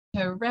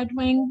to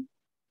redwing.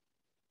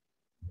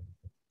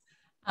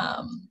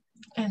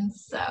 And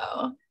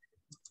so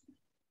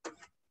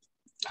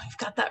I've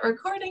got that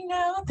recording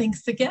now.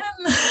 Thanks again.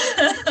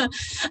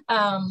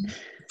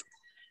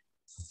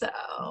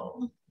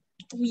 So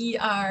we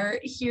are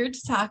here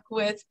to talk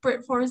with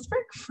Britt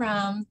Forsberg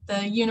from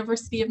the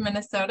University of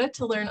Minnesota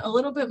to learn a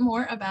little bit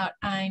more about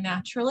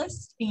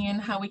iNaturalist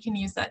and how we can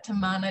use that to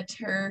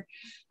monitor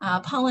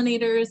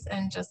pollinators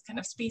and just kind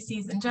of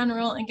species in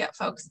general and get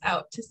folks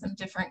out to some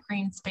different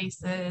green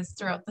spaces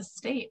throughout the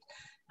state.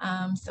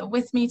 So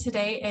with me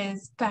today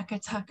is Becca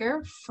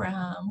Tucker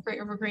from Great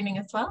River Greening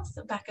as well.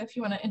 So Becca, if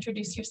you want to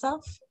introduce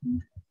yourself.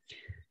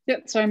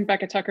 Yep, so I'm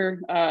Becca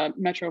Tucker,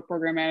 Metro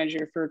Program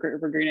Manager for Great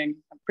River Greening.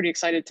 I'm pretty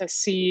excited to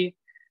see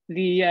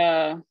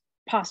the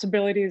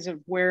possibilities of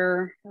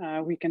where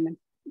we can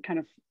kind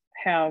of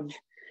have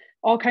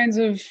all kinds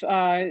of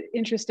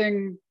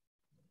interesting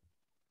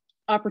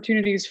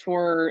opportunities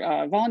for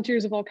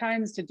volunteers of all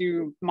kinds to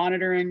do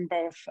monitoring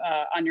both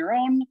on your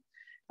own,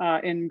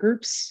 in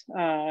groups,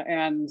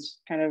 and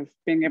kind of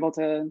being able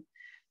to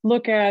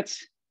look at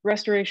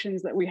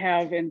restorations that we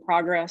have in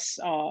progress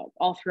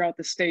all throughout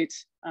the state,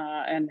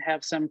 and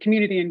have some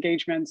community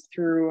engagement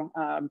through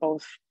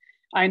both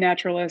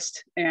iNaturalist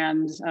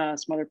and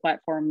some other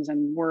platforms.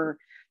 And we're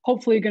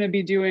hopefully going to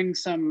be doing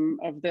some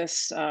of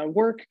this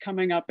work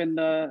coming up in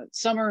the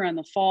summer and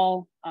the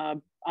fall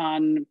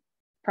on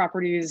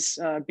properties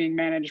being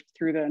managed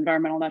through the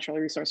Environmental Natural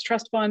Resource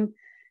Trust Fund,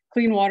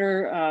 Clean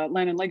Water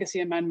Land and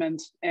Legacy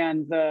Amendment,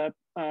 and the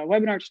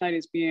webinar tonight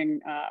is being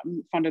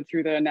funded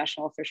through the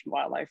National Fish and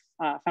Wildlife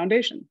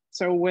Foundation.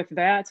 So with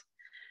that,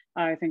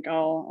 I think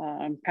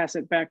I'll pass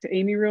it back to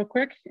Amy real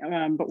quick,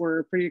 but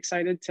we're pretty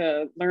excited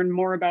to learn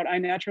more about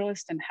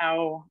iNaturalist and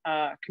how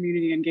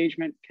community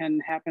engagement can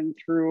happen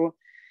through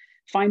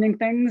finding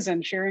things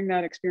and sharing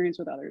that experience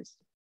with others.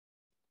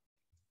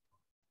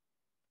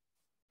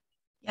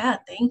 Yeah,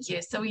 thank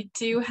you. So we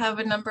do have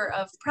a number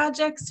of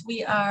projects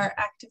we are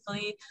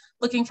actively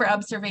looking for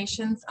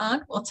observations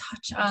on. We'll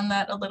touch on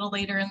that a little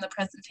later in the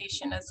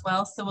presentation as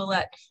well. So we'll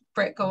let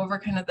Britt go over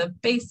kind of the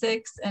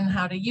basics and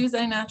how to use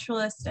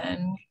iNaturalist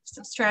and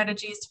some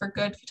strategies for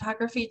good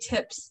photography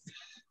tips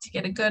to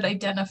get a good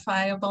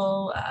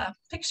identifiable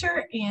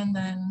picture. And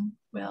then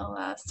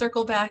we'll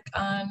circle back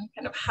on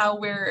kind of how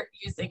we're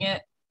using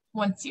it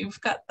once you've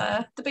got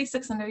the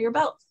basics under your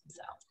belt.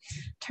 So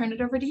turn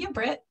it over to you,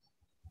 Britt.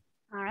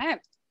 All right,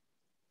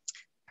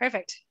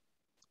 perfect.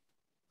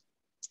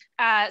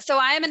 So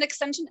I am an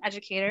extension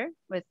educator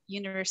with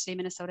University of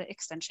Minnesota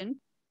Extension.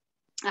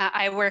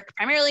 I work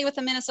primarily with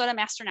the Minnesota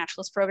Master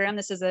Naturalist program.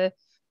 This is a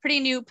pretty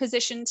new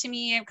position to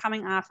me. I'm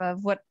coming off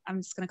of what I'm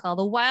just going to call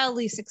the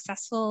wildly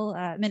successful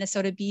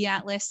Minnesota Bee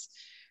Atlas.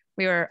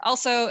 We were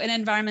also an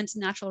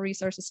Environmental Natural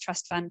Resources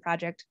Trust Fund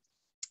project.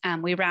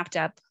 We wrapped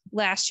up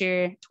last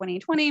year,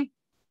 2020,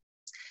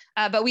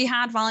 but we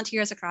had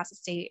volunteers across the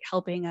state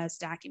helping us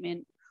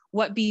document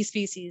what bee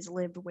species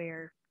lived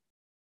where.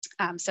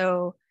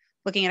 So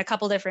looking at a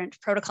couple different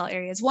protocol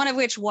areas, one of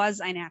which was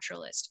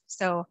iNaturalist.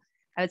 So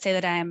I would say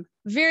that I'm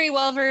very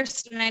well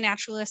versed in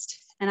iNaturalist,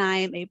 and I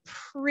am a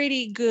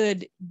pretty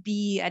good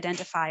bee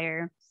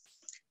identifier.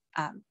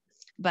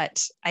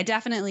 But I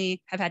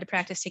definitely have had to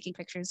practice taking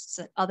pictures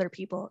so that other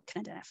people can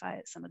identify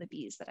some of the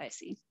bees that I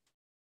see.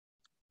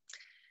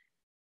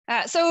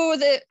 So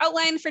the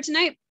outline for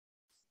tonight,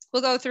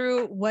 we'll go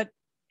through what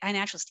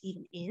iNaturalist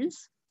even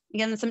is.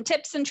 Again, some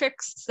tips and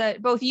tricks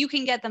that both you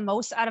can get the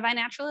most out of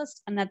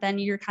iNaturalist, and that then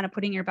you're kind of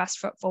putting your best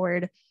foot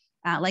forward,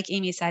 like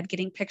Amy said,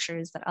 getting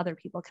pictures that other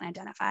people can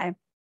identify.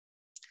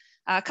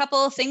 A couple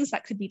of things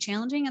that could be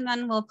challenging, and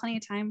then we'll have plenty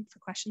of time for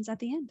questions at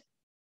the end.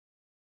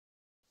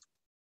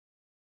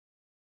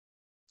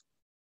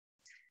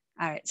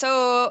 All right,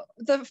 so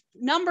the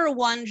number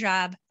one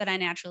job that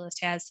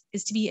iNaturalist has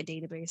is to be a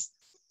database.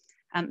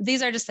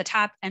 These are just the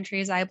top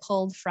entries I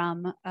pulled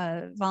from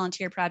a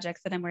volunteer project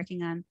that I'm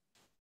working on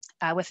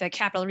with the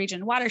Capital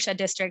Region Watershed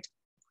District.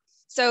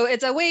 So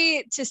it's a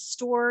way to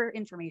store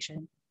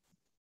information.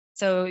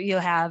 So you'll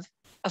have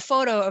a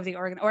photo of the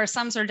organ or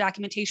some sort of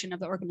documentation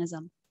of the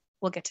organism.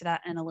 We'll get to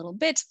that in a little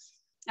bit.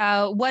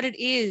 What it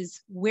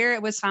is, where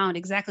it was found,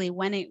 exactly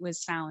when it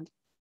was found.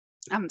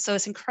 So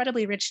it's an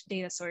incredibly rich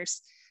data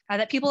source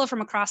that people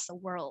from across the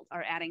world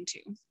are adding to.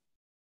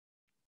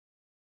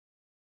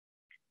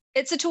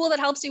 It's a tool that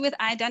helps you with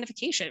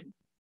identification.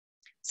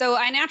 So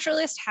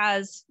iNaturalist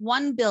has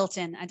one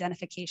built-in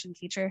identification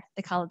feature.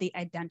 They call it the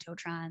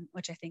Identotron,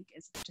 which I think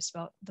is just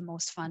about the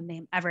most fun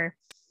name ever.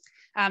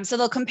 So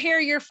they'll compare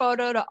your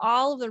photo to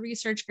all of the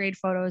research grade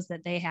photos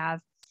that they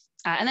have,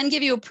 and then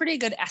give you a pretty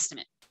good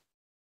estimate.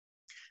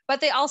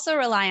 But they also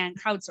rely on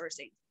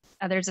crowdsourcing.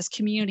 There's this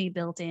community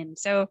built in.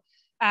 So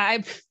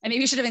I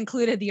maybe should have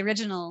included the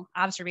original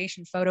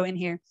observation photo in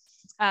here.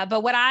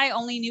 But what I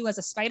only knew as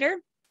a spider,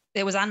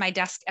 it was on my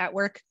desk at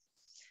work.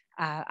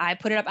 I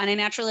put it up on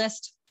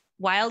iNaturalist.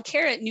 Wild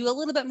Carrot knew a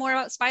little bit more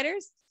about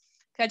spiders,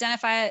 could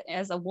identify it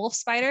as a wolf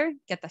spider,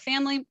 get the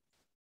family.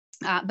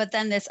 But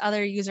then this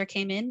other user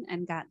came in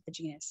and got the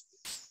genus.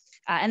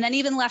 And then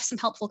even left some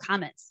helpful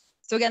comments.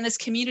 So again, this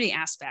community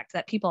aspect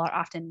that people are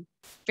often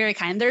very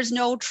kind. There's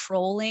no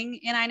trolling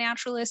in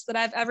iNaturalist that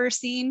I've ever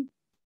seen.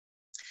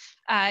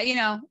 You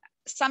know,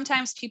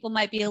 sometimes people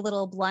might be a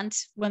little blunt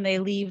when they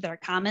leave their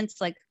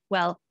comments, like,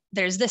 well,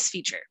 there's this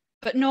feature,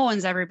 but no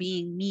one's ever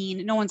being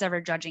mean. No one's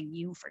ever judging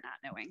you for not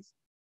knowing.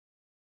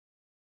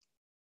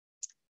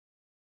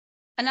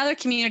 Another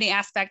community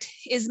aspect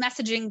is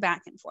messaging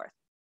back and forth.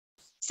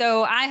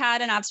 So I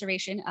had an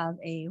observation of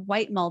a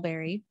white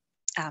mulberry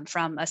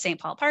from a St.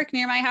 Paul park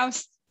near my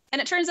house. And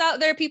it turns out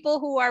there are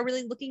people who are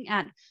really looking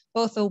at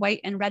both the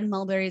white and red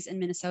mulberries in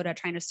Minnesota,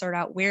 trying to sort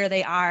out where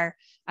they are.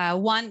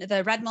 One,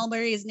 the red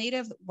mulberry is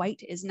native,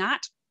 white is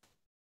not.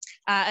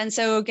 And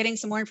so getting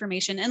some more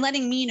information and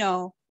letting me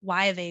know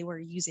why they were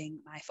using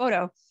my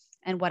photo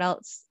and what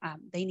else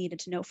they needed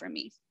to know from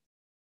me.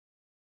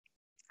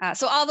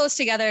 So all those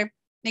together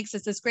makes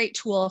this great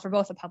tool for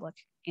both the public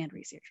and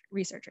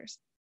researchers.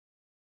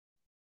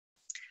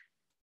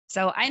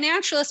 So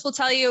iNaturalist will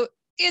tell you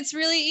it's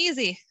really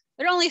easy.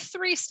 There are only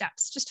 3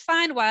 steps. Just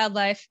find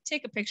wildlife,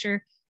 take a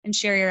picture, and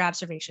share your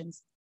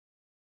observations.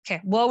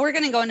 Okay, well, we're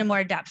going to go into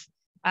more depth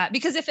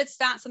because if it's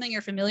not something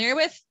you're familiar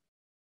with,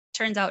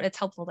 turns out it's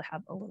helpful to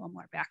have a little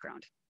more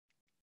background.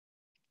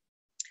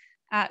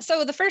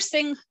 So the first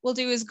thing we'll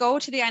do is go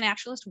to the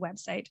iNaturalist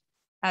website.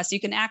 So you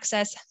can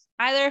access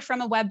either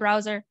from a web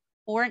browser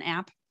or an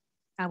app.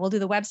 We'll do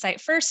the website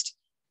first.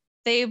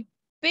 They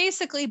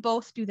basically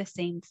both do the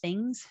same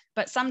things,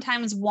 but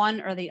sometimes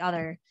one or the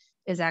other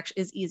is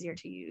easier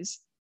to use.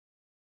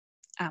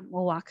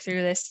 We'll walk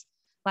through this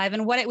live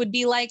and what it would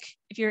be like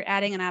if you're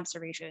adding an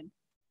observation.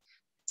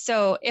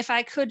 So if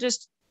I could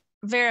just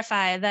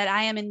verify that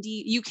I am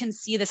indeed, you can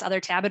see this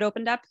other tab it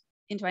opened up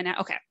into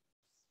iNaturalist. Okay.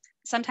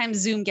 Sometimes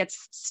Zoom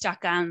gets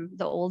stuck on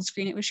the old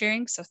screen it was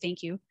sharing, so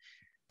thank you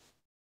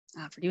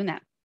for doing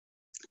that.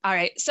 All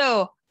right,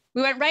 so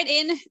we went right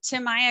in to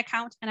my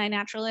account in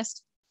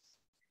iNaturalist.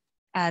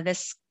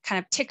 This kind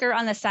of ticker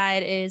on the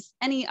side is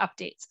any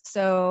updates.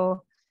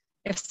 So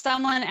if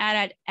someone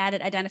added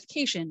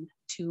identification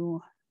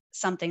to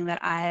something that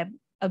I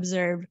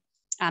observed,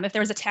 if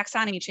there was a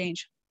taxonomy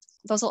change,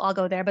 those will all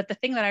go there. But the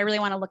thing that I really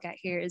want to look at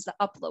here is the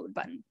upload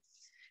button,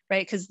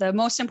 right? Because the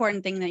most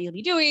important thing that you'll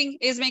be doing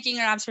is making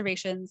your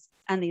observations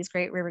on these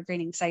great river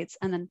greening sites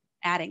and then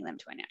adding them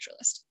to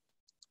iNaturalist.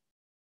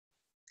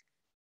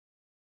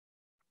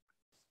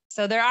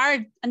 So there are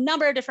a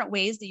number of different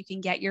ways that you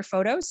can get your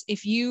photos.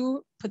 If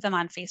you put them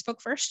on Facebook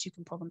first, you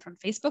can pull them from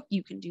Facebook.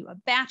 You can do a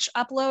batch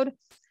upload.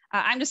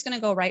 I'm just going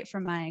to go right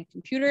from my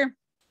computer.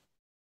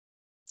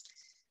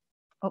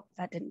 Oh,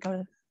 that didn't go to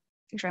the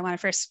picture I wanted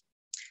first.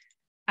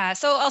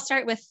 So I'll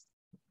start with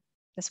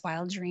this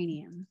wild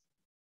geranium.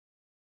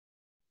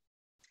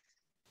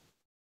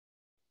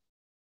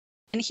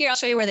 And here I'll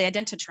show you where the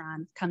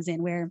identitron comes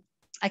in, where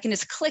I can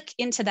just click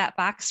into that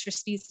box for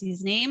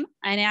species name.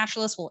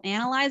 iNaturalist will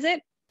analyze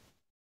it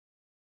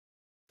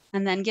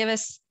and then give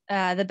us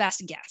the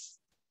best guess.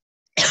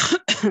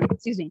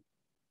 Excuse me.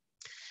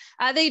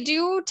 They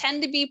do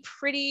tend to be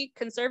pretty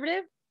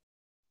conservative,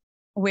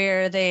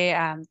 where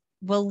they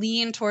will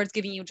lean towards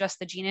giving you just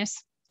the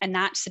genus and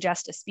not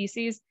suggest a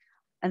species.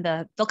 And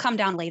they'll come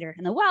down later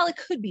and well, it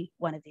could be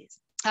one of these.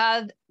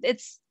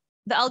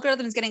 The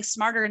algorithm is getting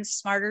smarter and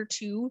smarter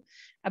too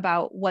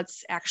about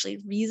what's actually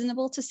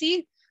reasonable to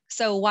see.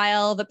 So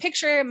while the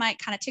picture might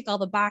kind of tick all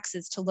the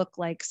boxes to look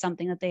like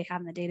something that they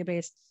have in the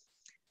database,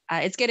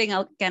 it's getting,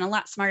 again, a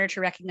lot smarter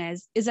to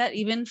recognize, is that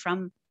even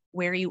from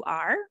where you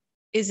are?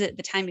 Is it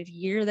the time of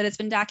year that it's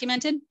been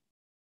documented?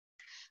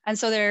 And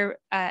so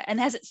and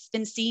has it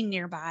been seen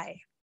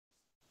nearby?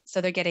 So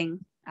they're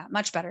getting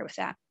much better with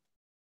that.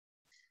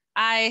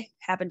 I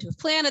happen to have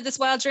planted this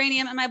wild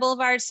geranium on my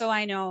boulevard, so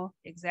I know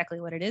exactly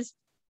what it is.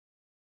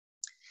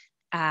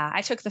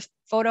 I took the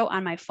photo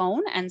on my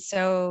phone, and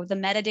so the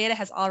metadata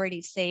has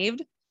already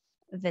saved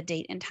the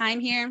date and time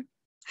here,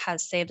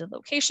 has saved the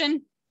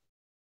location.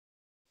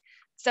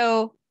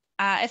 So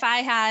if I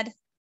had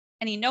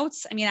any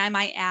notes, I mean, I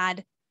might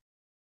add,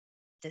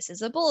 this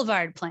is a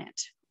boulevard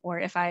plant, or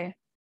if I,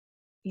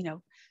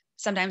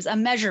 sometimes a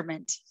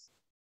measurement,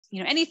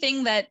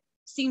 anything that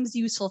seems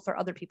useful for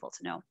other people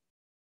to know.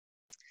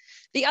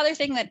 The other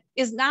thing that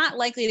is not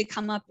likely to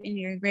come up in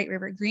your Great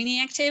River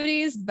greening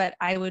activities, but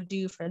I would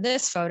do for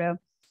this photo,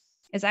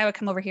 is I would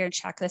come over here and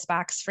check this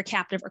box for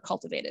captive or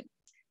cultivated.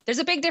 There's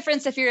a big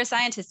difference if you're a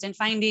scientist in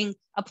finding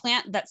a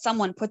plant that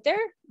someone put there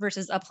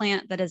versus a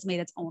plant that has made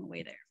its own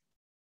way there.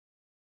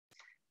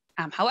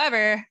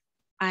 However,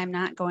 I'm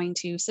not going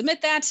to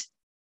submit that.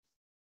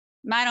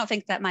 I don't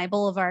think that my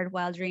boulevard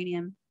wild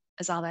geranium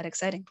is all that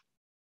exciting.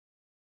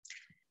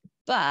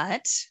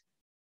 But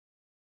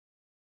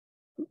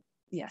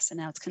yes, and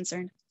now it's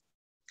concerned.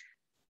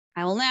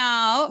 I will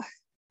now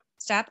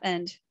stop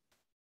and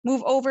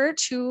move over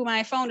to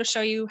my phone to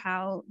show you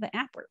how the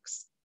app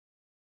works.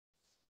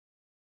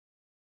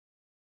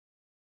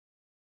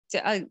 So,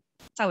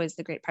 it's always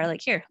the great part.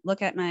 Like here,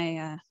 look at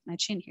my my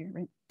chin here,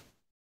 right?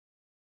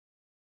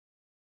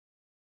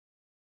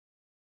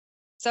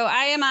 So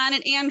I am on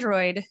an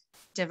Android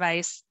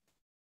device.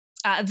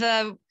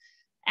 The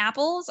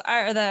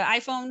The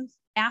iPhone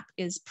app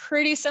is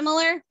pretty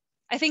similar.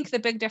 I think the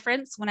big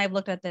difference when I've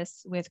looked at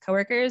this with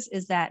coworkers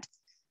is that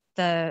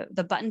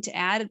the button to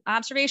add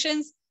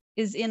observations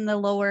is in the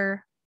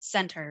lower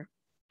center.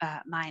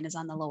 Mine is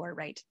on the lower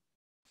right.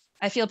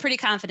 I feel pretty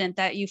confident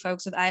that you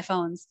folks with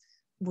iPhones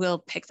will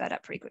pick that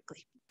up pretty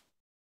quickly.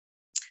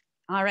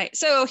 All right,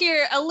 so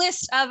here, a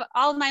list of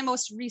all my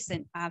most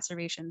recent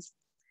observations,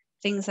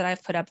 things that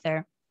I've put up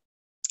there.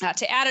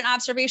 To add an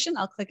observation,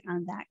 I'll click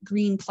on that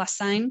green plus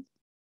sign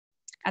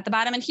at the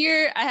bottom. And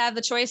here I have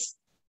the choice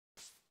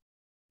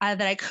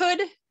that I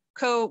could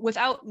go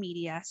without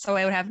media. So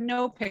I would have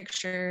no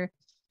picture,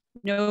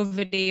 no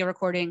video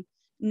recording,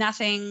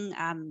 nothing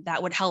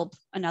that would help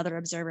another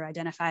observer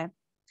identify.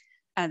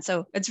 And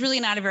so it's really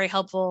not a very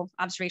helpful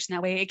observation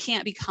that way. It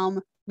can't become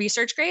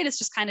research grade. It's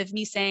just kind of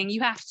me saying,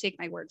 you have to take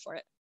my word for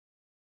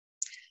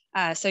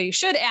it. So you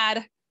should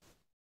add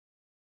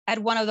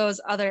one of those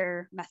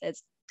other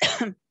methods.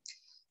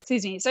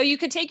 Excuse me. So you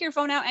could take your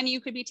phone out and you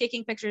could be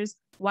taking pictures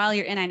while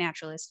you're in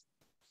iNaturalist.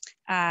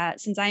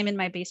 Since I'm in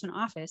my basement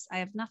office, I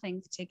have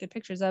nothing to take good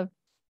pictures of.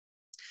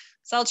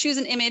 So I'll choose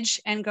an image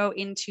and go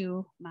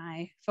into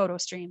my photo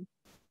stream.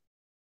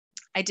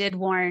 I did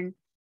warn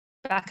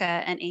Becca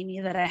and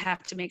Amy that I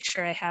have to make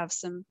sure I have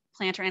some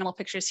plant or animal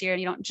pictures here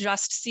and you don't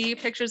just see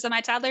pictures of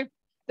my toddler.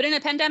 But in a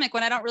pandemic,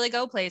 when I don't really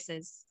go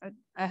places,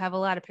 I have a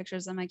lot of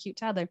pictures of my cute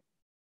toddler.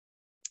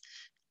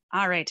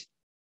 All right,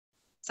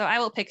 so I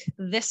will pick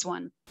this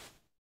one.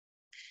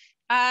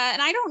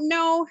 And I don't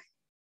know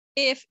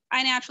if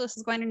iNaturalist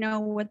is going to know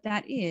what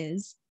that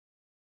is.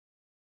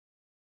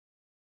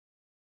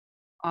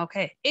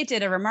 Okay, it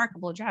did a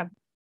remarkable job.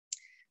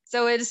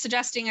 So it is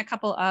suggesting a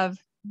couple of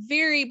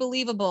very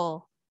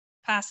believable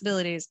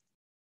possibilities,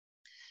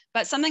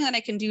 but something that I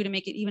can do to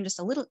make it even just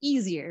a little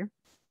easier.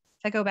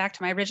 If I go back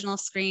to my original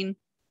screen,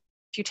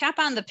 if you tap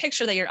on the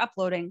picture that you're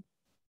uploading,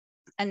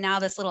 and now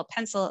this little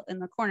pencil in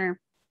the corner,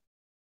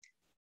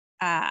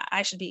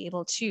 I should be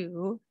able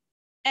to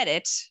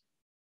edit.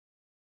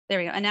 There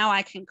we go. And now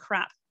I can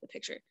crop the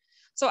picture.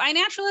 So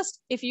iNaturalist,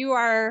 if you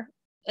are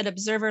an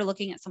observer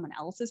looking at someone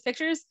else's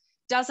pictures,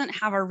 doesn't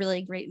have a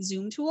really great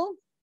zoom tool.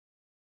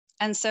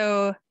 And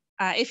so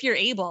if you're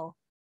able,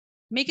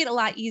 make it a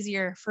lot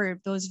easier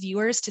for those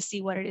viewers to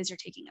see what it is you're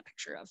taking a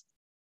picture of.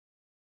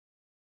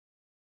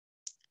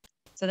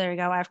 So there we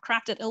go. I've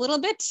cropped it a little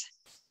bit.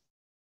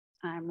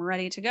 I'm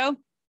ready to go.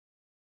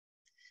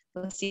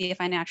 Let's see if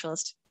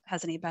iNaturalist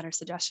has any better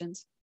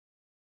suggestions.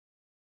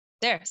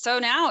 There, so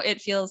now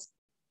it feels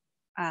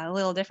a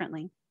little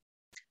differently.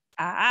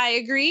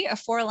 I agree, a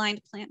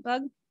 4-lined plant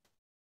bug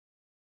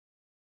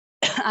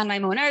on my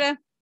Monarda.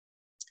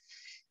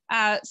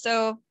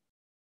 So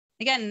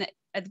again,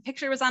 the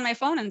picture was on my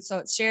phone, and so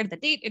it shared the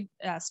date,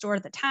 it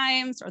stored the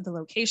times or the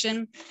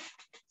location.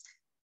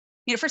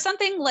 You know, for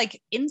something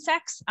like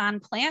insects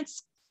on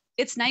plants,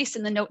 it's nice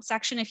in the notes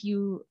section if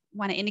you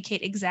want to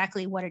indicate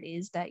exactly what it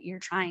is that you're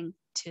trying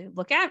to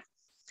look at,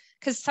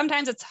 because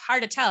sometimes it's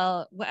hard to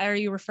tell. Are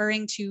you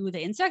referring to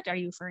the insect? Are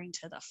you referring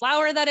to the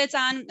flower that it's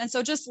on? And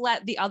so just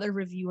let the other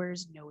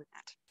reviewers know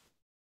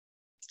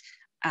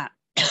that.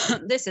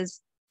 This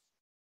is,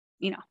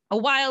 you know, a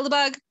wild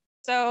bug.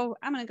 So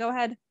I'm going to go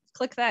ahead,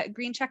 click that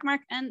green check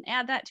mark and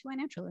add that to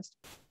iNaturalist.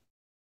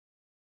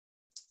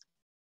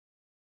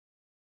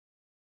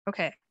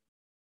 Okay.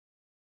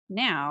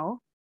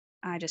 Now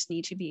I just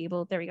need to be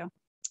able, there we go.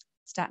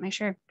 Stop my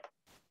share.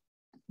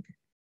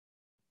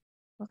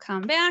 We'll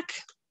come back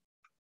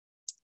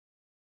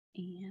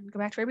and go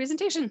back to our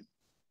presentation.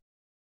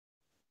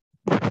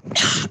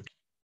 I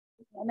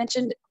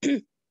mentioned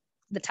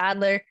the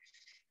toddler.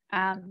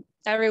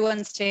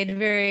 Everyone stayed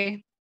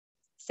very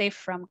safe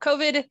from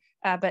COVID,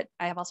 but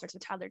I have all sorts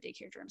of toddler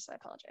daycare germs, so I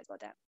apologize about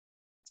that.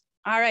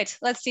 All right,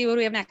 let's see what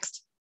we have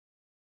next.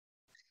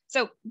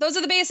 So those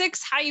are the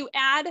basics, how you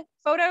add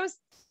photos,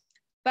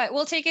 but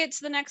we'll take it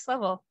to the next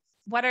level.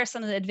 What are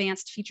some of the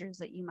advanced features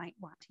that you might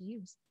want to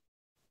use?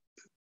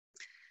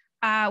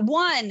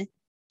 One,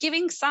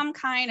 giving some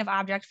kind of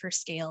object for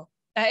scale.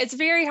 It's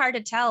very hard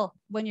to tell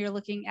when you're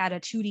looking at a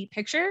 2D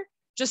picture,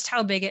 just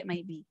how big it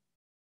might be.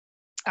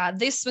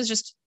 This was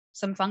just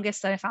some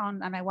fungus that I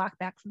found on my walk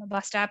back from the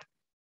bus stop.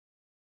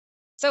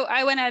 So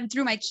I went and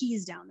threw my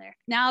keys down there.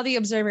 Now the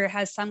observer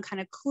has some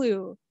kind of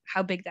clue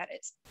how big that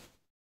is.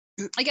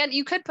 Again,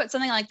 you could put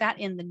something like that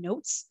in the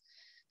notes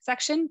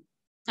section,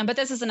 but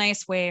this is a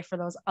nice way for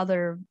those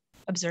other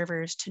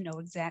observers to know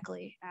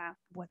exactly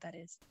what that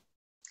is.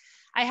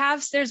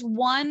 There's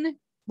one,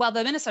 well,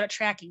 the Minnesota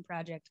Tracking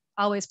Project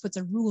always puts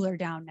a ruler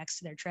down next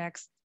to their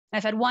tracks.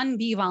 I've had one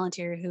bee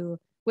volunteer who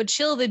would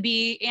chill the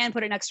bee and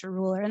put it next to a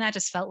ruler, and that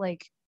just felt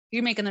like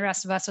you're making the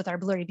rest of us with our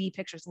blurry bee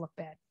pictures look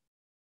bad.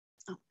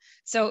 Oh.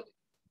 So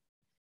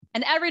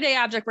an everyday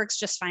object works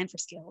just fine for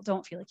scale.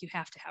 Don't feel like you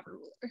have to have a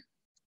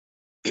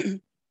ruler.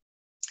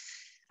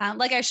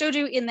 Like I showed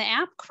you in the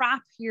app,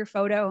 crop your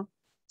photo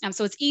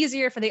so it's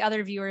easier for the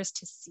other viewers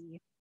to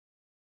see.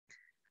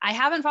 I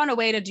haven't found a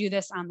way to do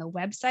this on the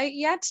website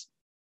yet,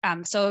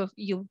 so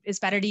it's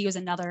better to use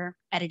another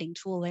editing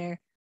tool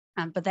there.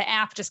 But the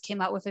app just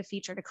came out with a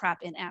feature to crop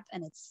in app,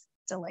 and it's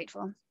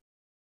delightful.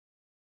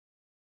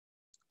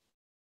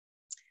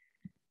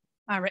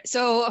 All right,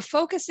 so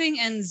focusing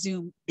and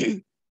zoom.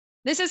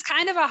 This is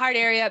kind of a hard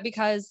area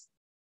because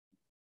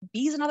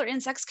bees and other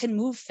insects can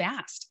move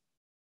fast.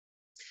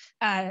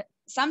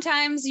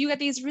 Sometimes you get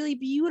these really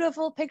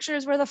beautiful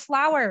pictures where the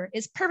flower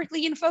is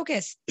perfectly in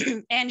focus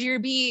and your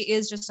bee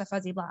is just a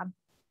fuzzy blob.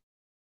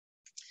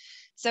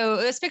 So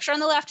this picture on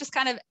the left, just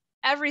kind of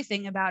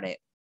everything about it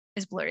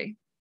is blurry.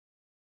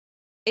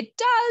 It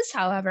does,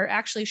 however,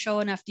 actually show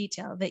enough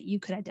detail that you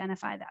could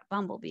identify that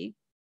bumblebee.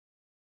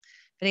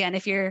 But again,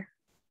 if you're,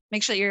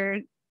 make sure you're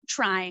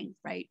trying,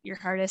 right, your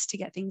hardest to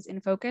get things in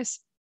focus.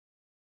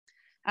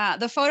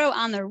 The photo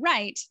on the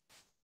right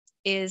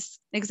is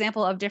an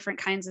example of different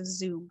kinds of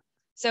zoom.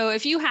 So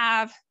if you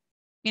have, I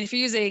mean, if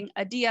you're using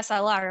a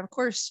DSLR, of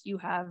course you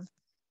have,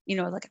 you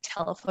know, like a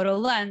telephoto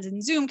lens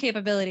and zoom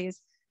capabilities.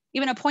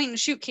 Even a point and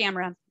shoot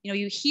camera, you know,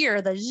 you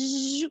hear the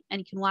zzz, and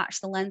you can watch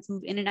the lens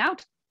move in and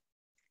out.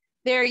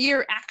 There,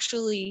 you're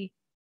actually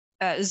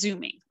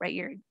zooming, right?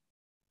 You're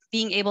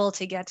being able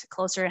to get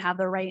closer and have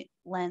the right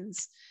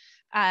lens.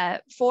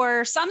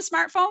 For some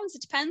smartphones,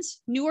 it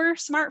depends. Newer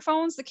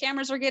smartphones, the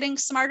cameras are getting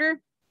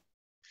smarter.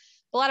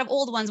 A lot of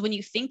old ones, when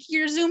you think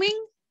you're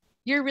zooming,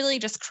 you're really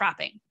just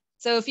cropping.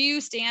 So if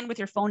you stand with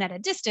your phone at a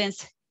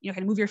distance, you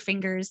can move your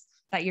fingers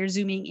that you're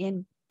zooming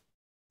in.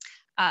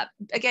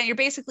 Again, you're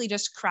basically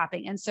just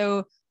cropping. And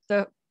so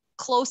the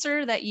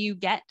closer that you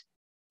get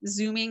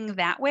zooming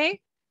that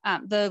way,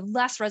 the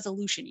less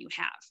resolution you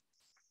have.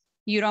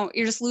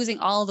 You're just losing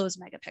all those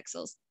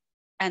megapixels.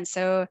 And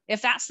so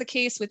if that's the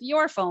case with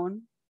your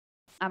phone,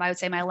 I would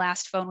say my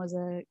last phone was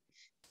a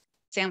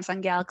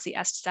Samsung Galaxy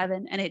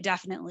S7, and it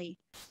definitely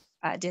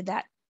did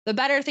that. The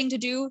better thing to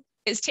do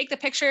is take the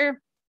picture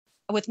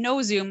with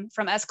no zoom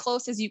from as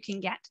close as you can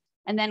get,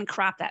 and then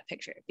crop that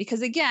picture.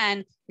 Because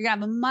again, you're gonna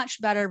have a much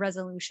better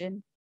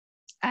resolution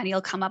and you'll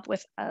come up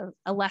with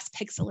a less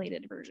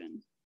pixelated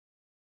version.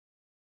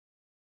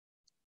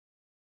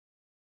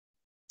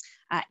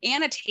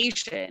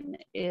 Annotation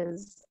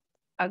is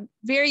a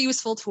very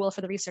useful tool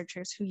for the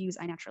researchers who use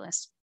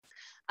iNaturalist.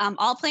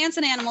 All plants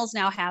and animals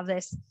now have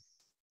this,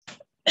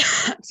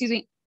 excuse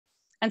me.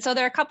 And so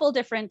there are a couple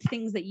different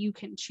things that you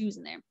can choose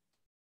in there.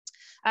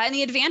 And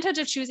the advantage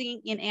of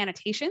choosing in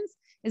annotations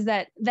is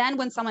that then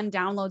when someone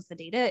downloads the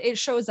data, it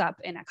shows up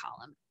in a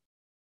column.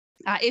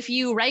 If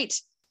you write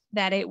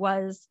that it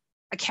was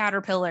a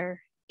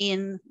caterpillar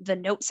in the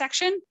note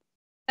section,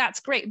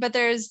 that's great, but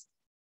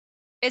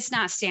it's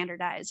not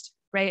standardized,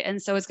 right? And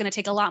so it's going to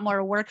take a lot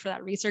more work for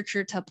that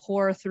researcher to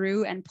pour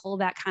through and pull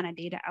that kind of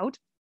data out.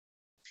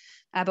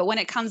 But when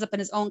it comes up in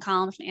his own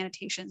columns and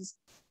annotations,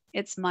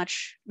 it's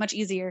much, much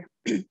easier.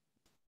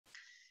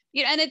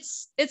 You know, and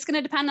it's going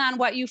to depend on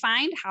what you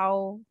find,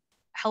 how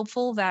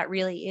helpful that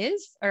really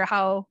is, or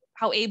how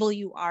able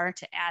you are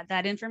to add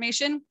that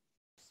information.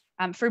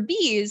 For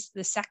bees,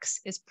 the sex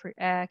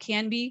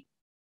can be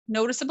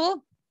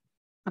noticeable,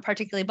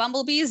 particularly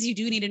bumblebees. You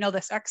do need to know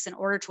the sex in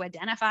order to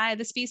identify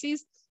the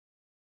species.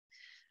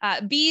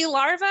 Bee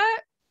larvae,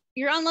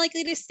 you're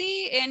unlikely to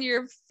see, and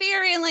you're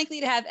very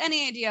unlikely to have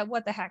any idea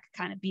what the heck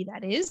kind of bee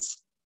that is.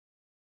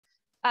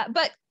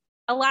 But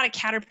a lot of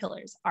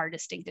caterpillars are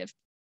distinctive.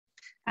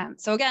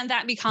 So again,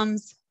 that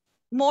becomes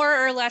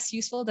more or less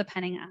useful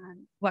depending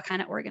on what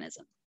kind of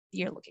organism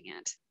you're looking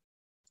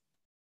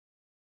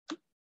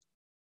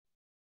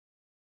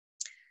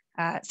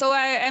at. So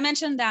I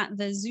mentioned that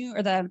the zoom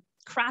or the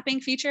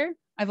cropping feature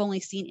I've only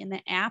seen in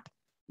the app,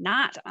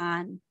 not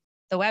on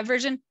the web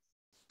version,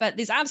 but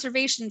these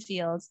observation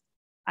fields,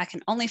 I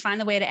can only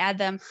find the way to add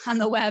them on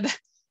the web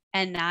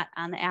and not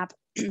on the app,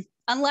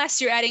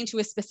 unless you're adding to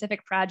a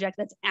specific project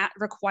that's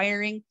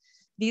requiring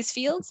these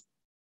fields.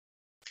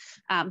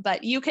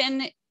 But you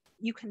can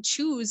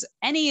choose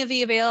any of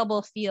the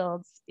available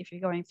fields if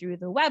you're going through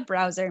the web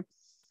browser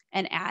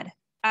and add.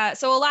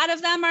 So a lot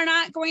of them are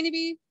not going to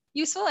be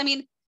useful. I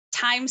mean,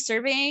 time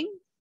surveying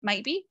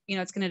might be,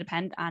 it's going to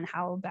depend on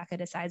how Becca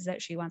decides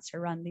that she wants to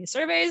run these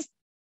surveys.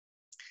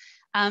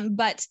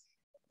 But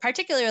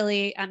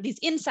particularly these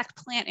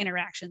insect-plant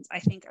interactions, I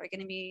think, are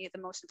going to be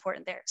the most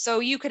important there. So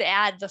you could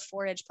add the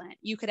forage plant.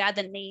 You could add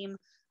the name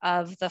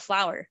of the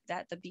flower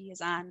that the bee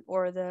is on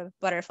or the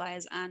butterfly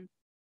is on.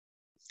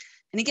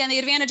 And again, the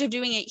advantage of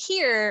doing it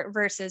here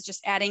versus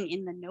just adding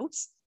in the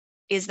notes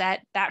is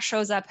that that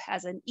shows up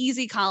as an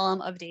easy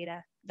column of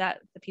data that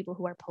the people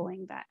who are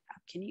pulling that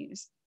up can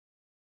use.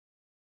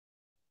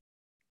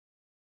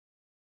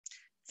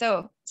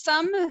 So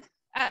some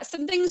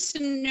things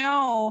to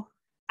know.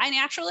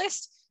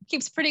 iNaturalist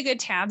keeps pretty good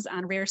tabs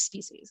on rare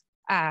species.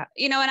 And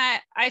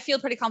I feel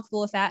pretty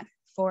comfortable with that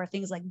for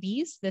things like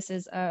bees. This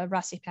is a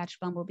rusty patched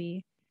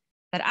bumblebee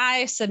that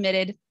I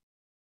submitted.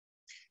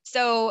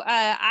 So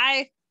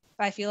I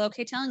feel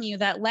okay telling you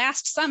that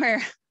last summer,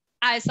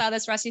 I saw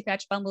this rusty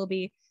patched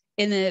bumblebee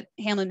in the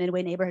Hamlin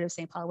Midway neighborhood of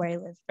St. Paul where I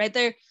live. Right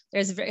there,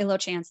 there's a very low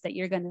chance that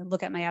you're going to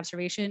look at my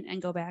observation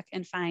and go back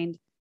and find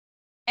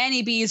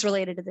any bees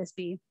related to this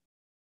bee.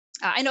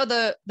 I know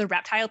the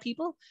reptile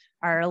people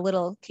are a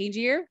little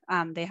cagier.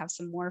 They have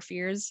some more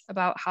fears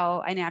about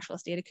how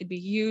iNaturalist data could be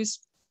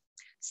used.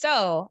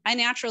 So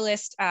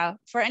iNaturalist,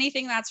 for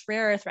anything that's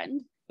rare or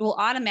threatened, it will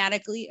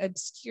automatically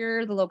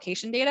obscure the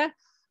location data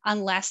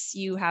unless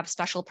you have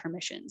special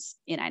permissions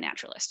in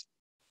iNaturalist.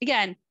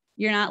 Again,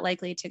 you're not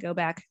likely to go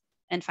back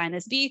and find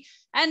this bee.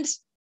 And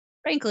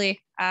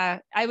frankly,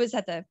 I was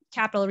at the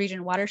Capital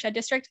Region Watershed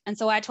District. And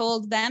so I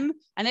told them,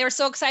 and they were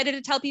so excited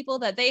to tell people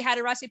that they had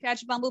a rusty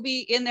patch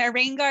bumblebee in their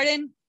rain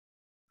garden,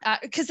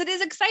 because it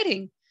is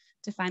exciting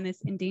to find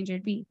this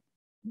endangered bee.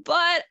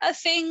 But a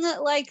thing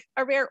like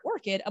a rare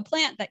orchid, a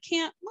plant that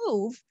can't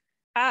move,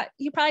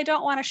 you probably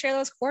don't want to share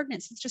those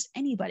coordinates with just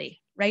anybody,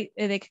 right?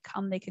 They could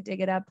come, they could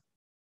dig it up,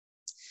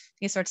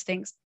 these sorts of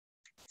things.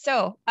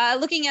 So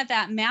looking at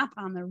that map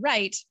on the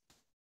right,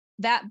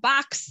 that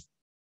box,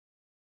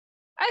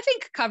 I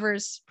think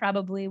covers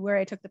probably where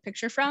I took the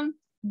picture from,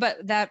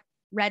 but that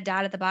red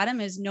dot at the bottom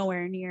is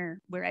nowhere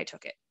near where I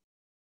took it.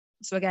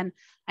 So again,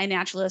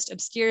 iNaturalist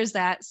obscures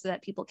that so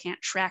that people can't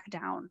track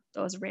down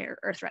those rare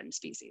or threatened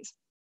species.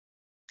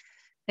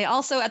 They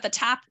also, at the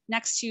top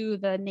next to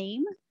the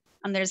name,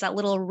 there's that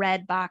little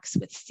red box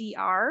with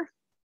CR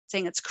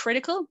saying it's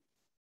critical.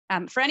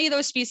 For any of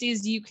those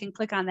species, you can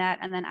click on that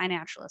and then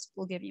iNaturalist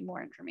will give you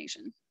more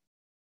information.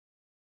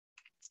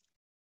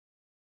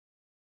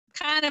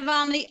 Kind of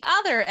on the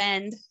other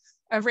end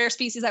of rare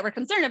species that we're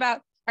concerned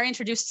about are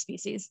introduced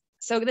species.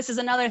 So this is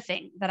another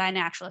thing that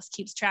iNaturalist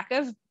keeps track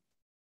of.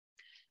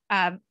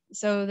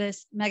 So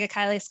this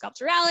Megachile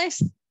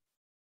sculpturalis,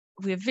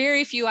 we have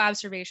very few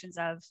observations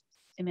of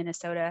in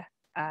Minnesota.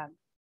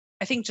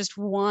 I think just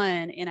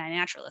one in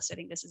iNaturalist. I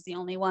think this is the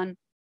only one.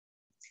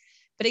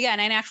 But again,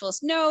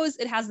 iNaturalist knows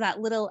it has that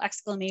little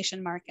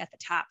exclamation mark at the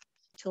top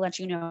to let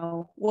you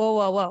know, whoa,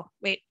 whoa, whoa,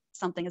 wait,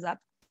 something is up.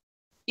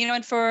 You know,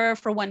 and for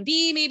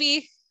 1B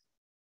maybe,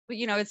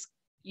 you know,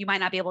 you might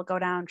not be able to go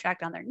down, track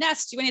down their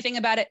nest, do anything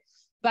about it.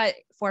 But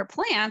for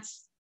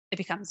plants, it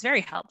becomes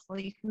very helpful.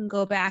 You can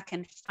go back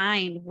and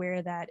find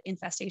where that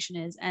infestation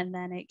is, and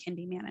then it can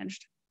be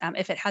managed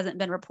if it hasn't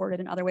been reported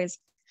in other ways.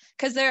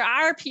 Because there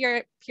are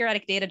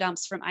periodic data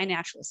dumps from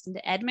iNaturalist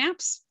into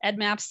EdMaps.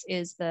 EdMaps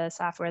is the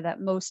software that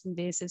most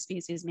invasive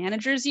species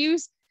managers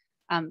use,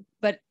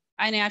 but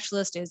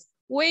iNaturalist is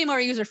way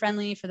more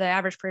user-friendly for the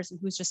average person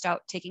who's just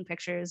out taking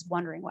pictures,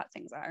 wondering what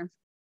things are.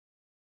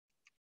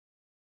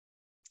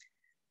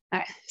 All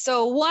right,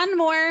 so one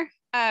more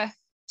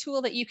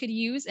tool that you could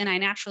use in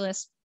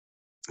iNaturalist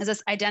is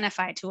this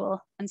identify tool.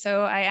 And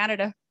so I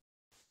added a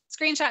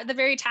screenshot at the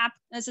very top.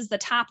 This is the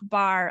top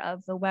bar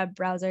of the web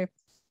browser.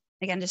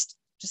 Again, just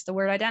the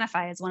word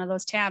identify is one of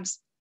those tabs.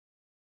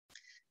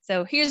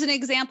 So here's an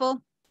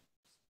example.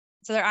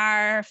 So there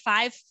are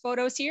 5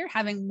 photos here.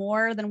 Having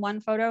more than one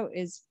photo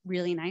is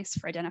really nice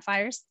for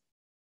identifiers.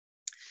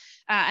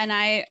 And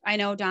I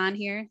know Don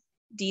here,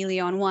 D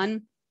Leon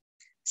 1.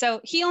 So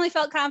he only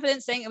felt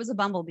confident saying it was a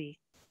bumblebee.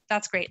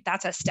 That's great.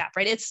 That's a step,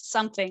 right? It's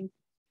something.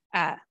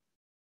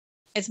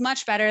 It's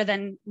much better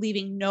than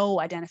leaving no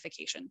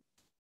identification.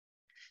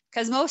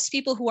 Because most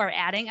people who are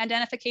adding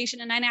identification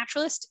in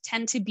iNaturalist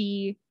tend to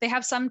be, they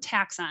have some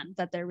taxon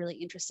that they're really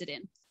interested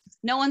in.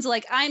 No one's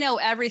like, I know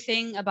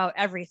everything about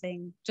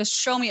everything. Just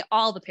show me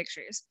all the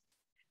pictures,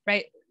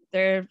 right?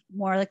 They're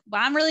more like,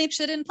 well, I'm really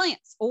interested in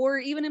plants, or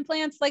even in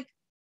plants like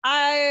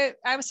I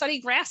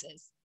study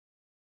grasses.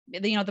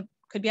 You know,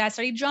 could be I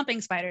study jumping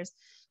spiders,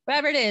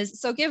 whatever it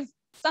is. So give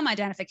some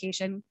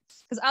identification,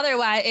 because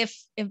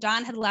otherwise, if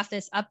Don had left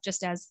this up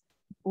just as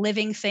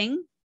living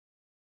thing,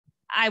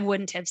 I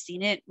wouldn't have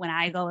seen it when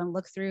I go and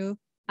look through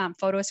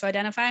photos to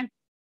identify.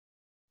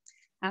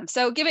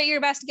 So give it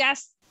your best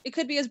guess. It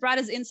could be as broad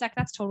as insect,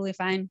 that's totally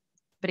fine.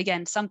 But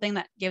again, something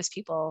that gives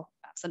people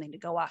something to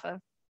go off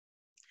of.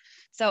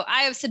 So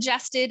I have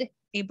suggested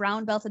a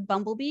brown belted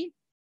bumblebee.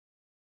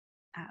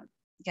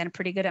 Again, I'm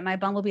pretty good at my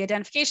bumblebee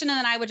identification, and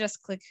then I would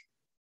just click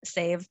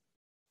save.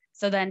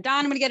 So then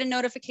Don would get a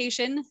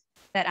notification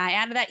that I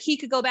added that. He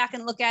could go back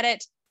and look at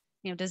it.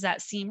 You know, does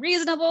that seem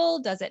reasonable?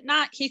 Does it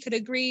not? He could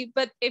agree,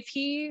 but if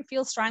he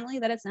feels strongly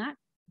that it's not,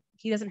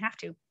 he doesn't have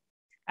to.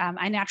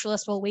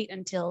 iNaturalist will wait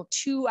until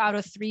 2 out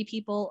of 3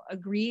 people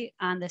agree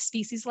on the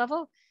species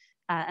level,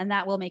 and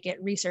that will make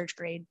it research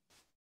grade.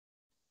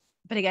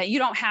 But again, you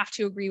don't have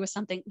to agree with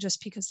something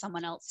just because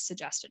someone else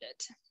suggested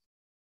it.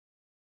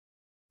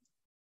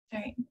 All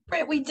right,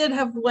 Britt, we did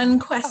have one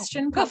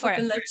question pop up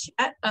in the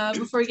chat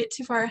before we get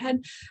too far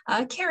ahead.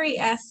 Carrie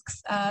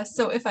asks,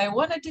 so if I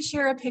wanted to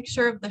share a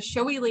picture of the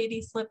showy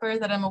lady slipper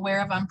that I'm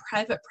aware of on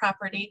private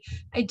property,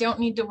 I don't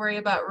need to worry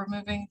about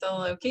removing the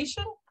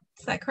location?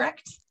 Is that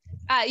correct?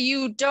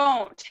 You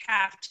don't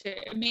have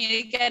to. I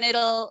mean, again,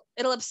 it'll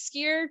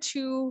obscure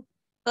to,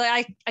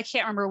 I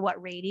can't remember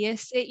what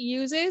radius it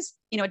uses.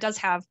 You know, it does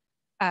have,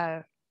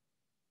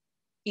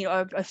 you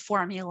know, a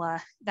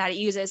formula that it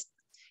uses.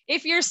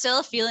 If you're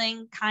still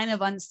feeling kind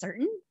of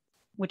uncertain,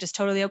 which is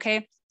totally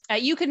okay,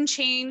 you can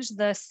change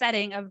the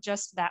setting of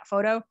just that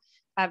photo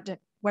to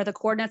where the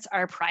coordinates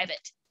are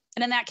private.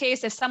 And in that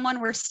case, if someone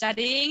were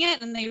studying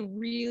it and they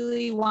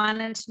really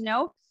wanted to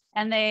know,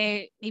 and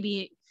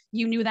maybe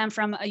you knew them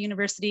from a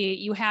university,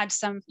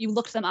 you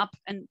looked them up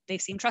and they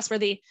seem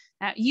trustworthy,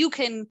 you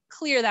can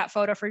clear that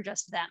photo for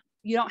just them.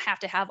 You don't have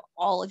to have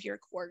all of your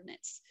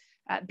coordinates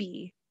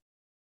be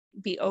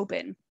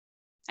open.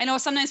 I know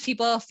sometimes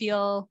people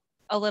feel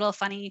a little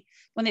funny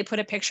when they put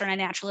a picture in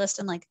iNaturalist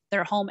and like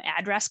their home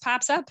address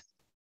pops up.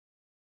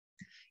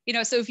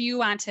 So if you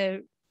want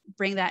to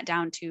bring that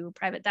down to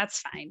private, that's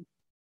fine.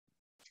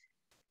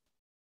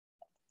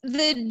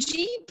 The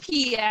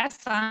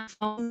GPS on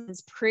phone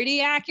is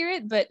pretty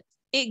accurate, but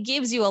it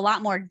gives you a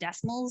lot more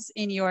decimals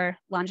in your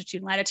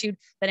longitude and latitude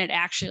than it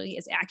actually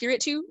is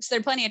accurate to. So there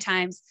are plenty of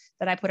times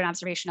that I put an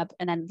observation up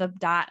and then the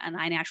dot on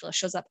iNaturalist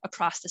shows up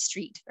across the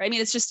street. Right? I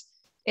mean,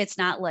 it's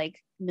not like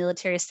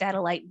military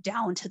satellite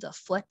down to the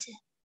foot.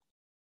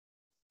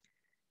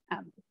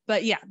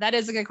 But yeah, that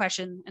is a good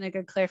question and a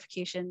good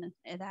clarification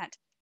that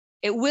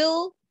it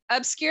will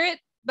obscure it,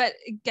 but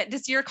get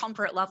just your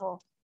comfort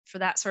level for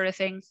that sort of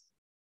thing.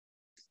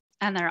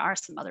 And there are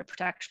some other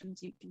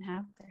protections you can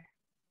have there.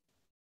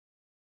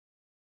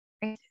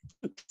 Great.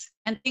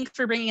 And thanks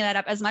for bringing that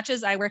up. As much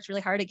as I worked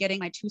really hard at getting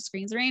my 2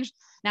 screens arranged,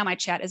 now my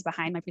chat is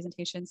behind my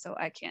presentation, so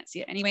I can't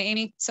see it anyway,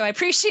 Amy. So I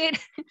appreciate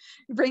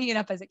bringing it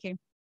up as it came.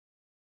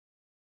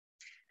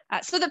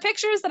 So the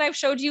pictures that I've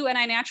showed you in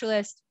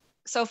iNaturalist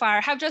so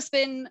far have just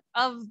been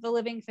of the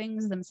living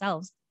things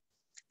themselves,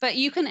 but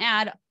you can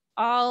add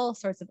all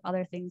sorts of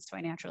other things to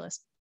iNaturalist.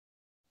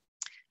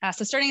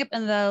 So starting up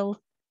in the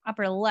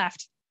upper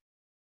left,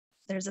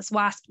 there's this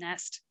wasp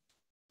nest.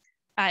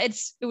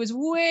 It was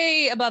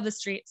way above the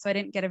street, so I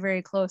didn't get a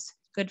very close,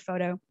 good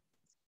photo.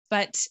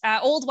 But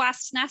old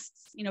wasp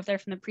nests, if they're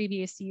from the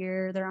previous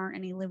year, there aren't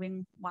any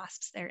living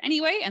wasps there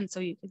anyway, and so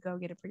you could go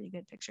get a pretty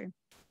good picture.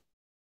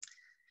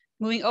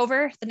 Moving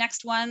over, the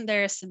next one,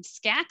 there's some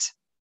scat.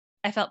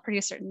 I felt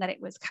pretty certain that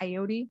it was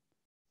coyote.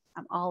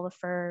 All the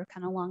fur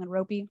kind of long and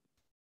ropey.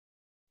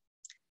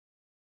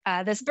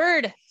 This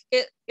bird,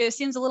 it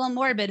seems a little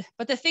morbid,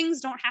 but the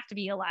things don't have to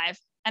be alive.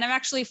 And I've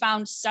actually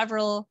found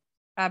several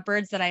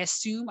birds that I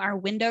assume are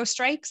window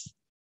strikes.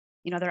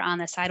 They're on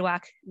the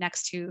sidewalk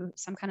next to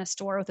some kind of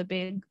store with a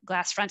big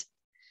glass front.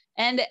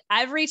 And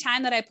every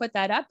time that I put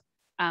that up,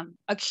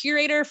 a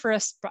curator for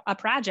a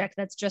project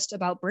that's just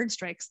about bird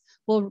strikes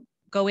will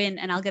go in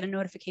and I'll get a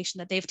notification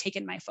that they've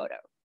taken my photo.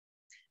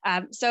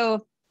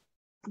 So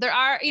there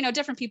are,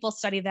 different people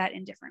study that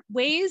in different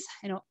ways.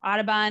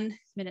 Audubon,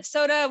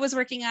 Minnesota was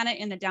working on it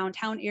in the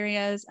downtown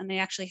areas, and they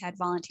actually had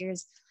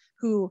volunteers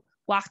who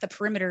walk the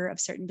perimeter of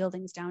certain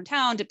buildings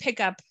downtown to pick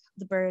up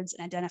the birds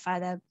and identify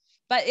them.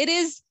 But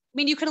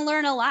you can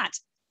learn a lot.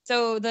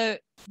 So the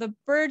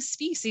bird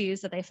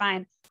species that they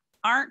find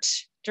aren't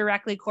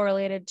directly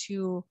correlated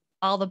to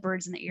all the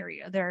birds in the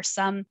area. There are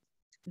some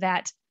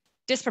that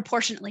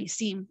disproportionately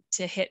seem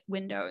to hit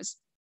windows,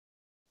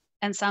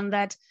 and some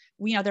that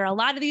there are a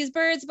lot of these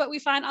birds, but we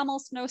find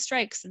almost no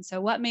strikes. And so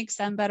what makes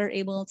them better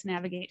able to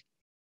navigate?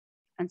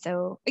 And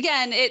so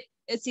again,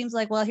 it seems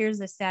like, well, here's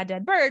this sad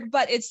dead bird,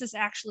 but it's this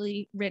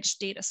actually rich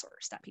data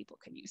source that people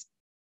can use.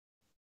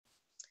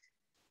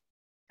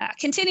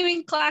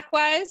 Continuing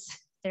clockwise,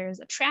 there's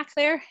a track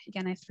there.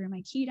 Again, I threw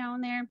my key down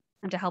there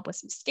and to help with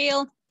some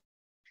scale.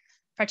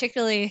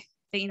 Particularly,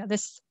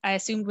 this I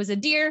assumed was a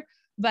deer,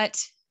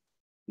 but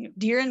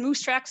deer and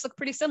moose tracks look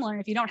pretty similar.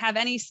 If you don't have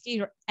any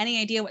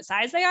idea what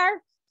size they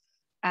are,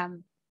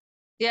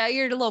 yeah,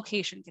 your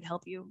location can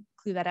help you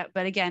clue that out.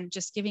 But again,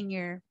 just giving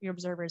your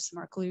observers some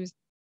more clues.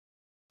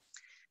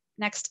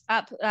 Next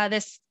up,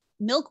 this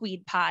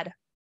milkweed pod.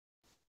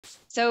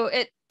 So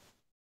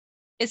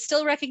it's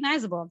still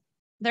recognizable.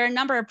 There are a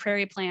number of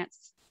prairie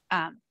plants,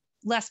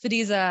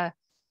 Lespedeza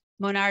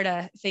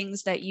monarda,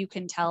 things that you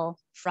can tell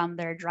from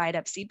their dried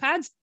up seed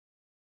pods.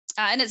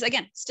 And it's,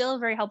 again, still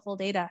very helpful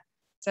data.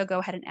 So go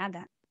ahead and add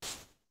that.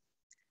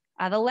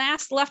 The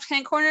last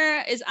left-hand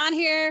corner is on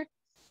here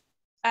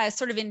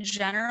sort of in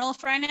general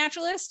for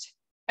iNaturalist.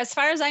 As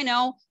far as I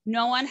know,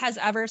 no one has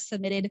ever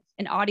submitted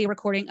an audio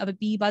recording of a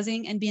bee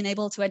buzzing and being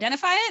able to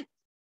identify it.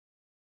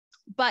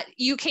 But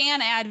you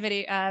can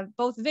add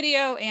both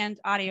video and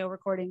audio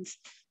recordings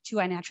to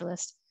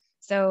iNaturalist.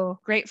 So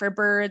great for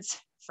birds,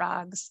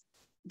 frogs,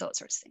 those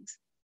sorts of things.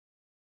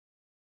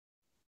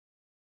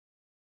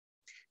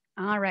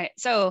 All right,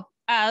 so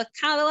kind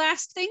of the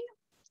last thing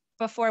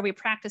before we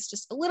practice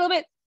just a little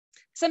bit,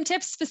 some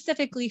tips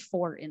specifically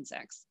for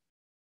insects.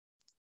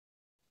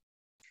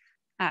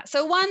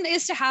 So one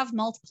is to have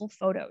multiple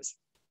photos.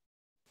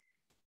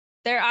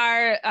 There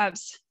are,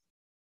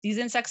 these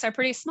insects are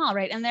pretty small,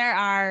 right? And there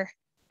are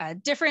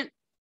different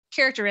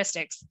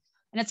characteristics.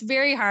 And it's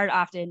very hard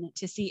often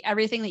to see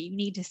everything that you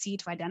need to see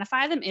to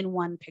identify them in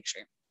one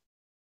picture.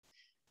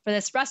 For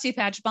this rusty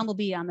patch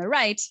bumblebee on the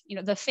right,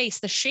 the face,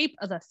 the shape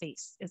of the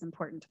face is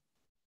important.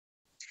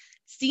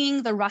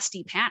 Seeing the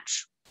rusty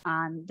patch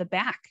on the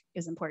back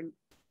is important.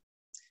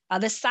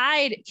 The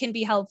side can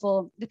be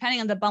helpful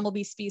depending on the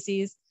bumblebee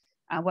species,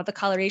 what the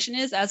coloration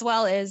is, as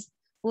well as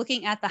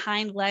looking at the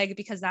hind leg,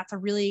 because that's a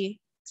really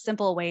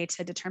simple way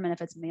to determine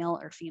if it's male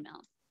or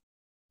female.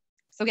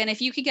 So again,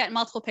 if you could get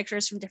multiple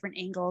pictures from different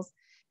angles,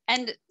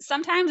 And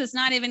sometimes it's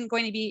not even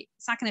going to be,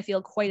 it's not going to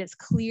feel quite as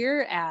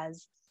clear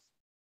as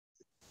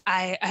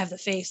I have the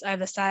face, I have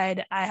the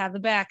side, I have the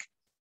back.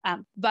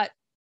 But,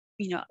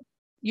 you know,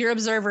 your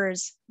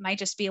observers might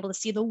just be able to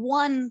see the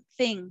one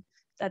thing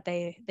that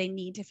they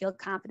need to feel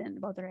confident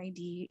about their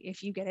ID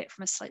if you get it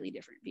from a slightly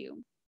different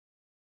view.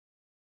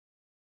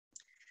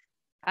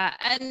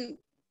 And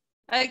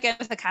again,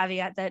 with the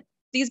caveat that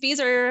these bees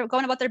are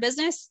going about their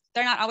business.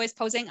 They're not always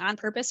posing on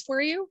purpose for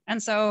you.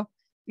 And so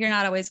you're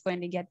not always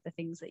going to get the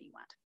things that you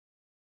want.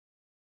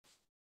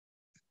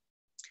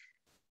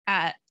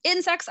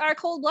 Insects are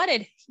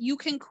cold-blooded. You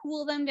can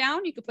cool them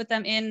down. You could put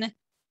them in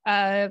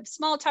a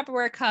small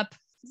Tupperware cup,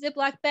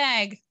 Ziploc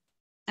bag.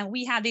 And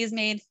we have these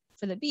made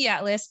for the bee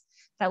atlas.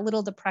 That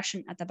little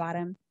depression at the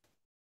bottom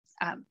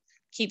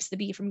keeps the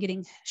bee from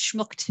getting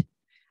schmucked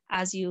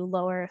as you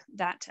lower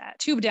that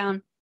tube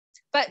down.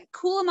 But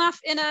cool them off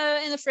in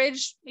the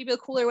fridge, maybe a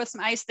cooler with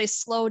some ice. They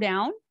slow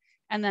down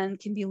and then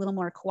can be a little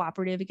more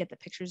cooperative to get the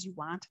pictures you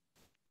want.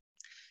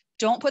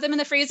 Don't put them in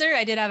the freezer.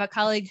 I did have a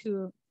colleague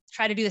who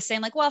tried to do the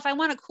same, like, well, if I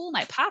want to cool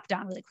my pop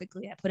down really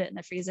quickly, I put it in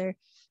the freezer.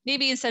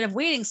 Maybe instead of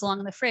waiting so long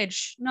in the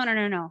fridge. No, no,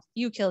 no, no.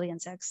 You kill the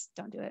insects.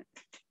 Don't do it.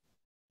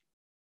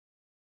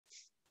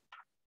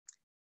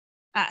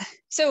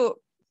 So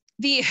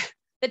the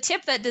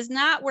tip that does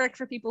not work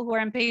for people who are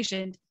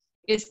impatient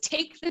is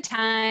take the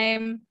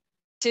time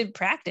to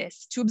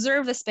practice, to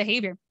observe this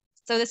behavior.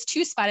 So this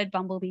two-spotted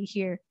bumblebee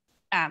here,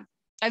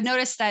 I've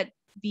noticed that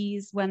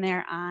bees, when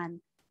they're on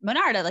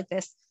Monarda like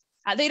this,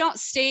 they don't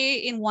stay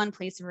in one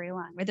place very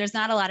long, right? There's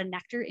not a lot of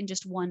nectar in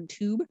just one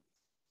tube,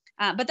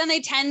 but then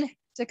they tend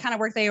to kind of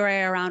work their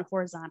way around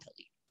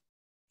horizontally.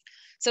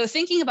 So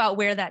thinking about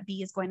where that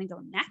bee is going to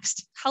go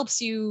next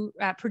helps you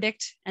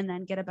predict and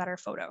then get a better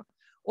photo.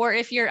 Or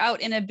if you're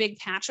out in a big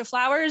patch of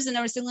flowers and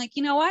noticing, like,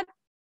 you know what,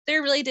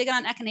 they're really digging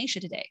on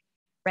echinacea today,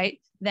 right?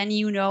 Then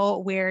you know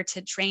where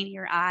to train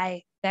your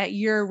eye that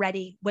you're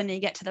ready when they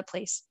get to the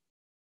place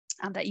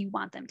that you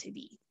want them to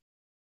be.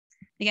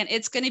 Again,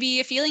 it's going to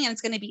be a feeling and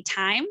it's going to be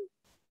time,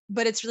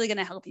 but it's really going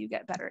to help you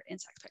get better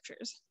insect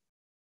pictures.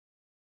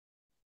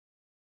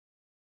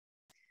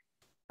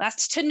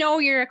 Last, to know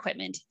your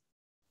equipment.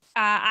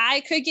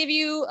 I could give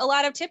you a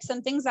lot of tips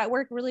and things that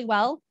work really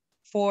well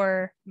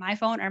for my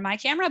phone or my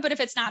camera, but if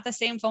it's not the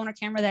same phone or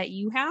camera that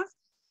you have,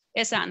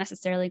 it's not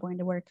necessarily going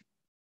to work.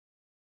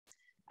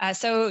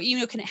 So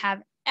you can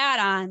have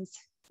add-ons,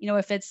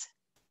 if it's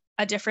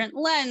a different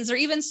lens, or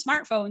even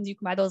smartphones, you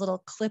can buy those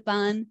little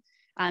clip-on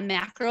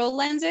macro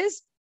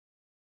lenses.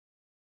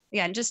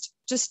 Again,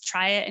 just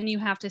try it and you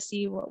have to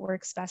see what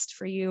works best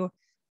for you.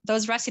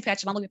 Those rusty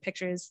patch bumblebee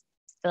pictures,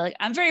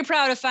 I'm very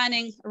proud of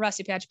finding a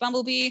rusty patch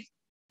bumblebee,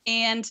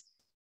 and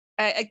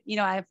I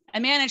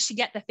managed to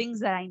get the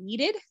things that I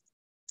needed,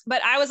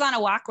 but I was on a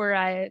walk where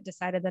I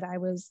decided that I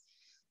was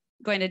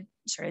going to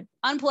sort of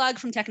unplug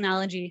from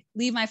technology,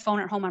 leave my phone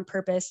at home on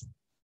purpose.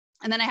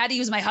 And then I had to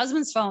use my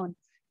husband's phone,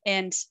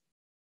 and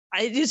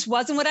it just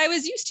wasn't what I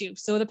was used to.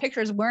 So the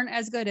pictures weren't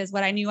as good as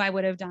what I knew I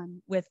would have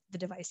done with the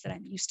device that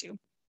I'm used to.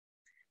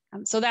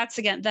 So that's,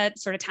 again, that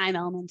sort of time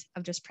element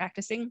of just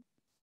practicing.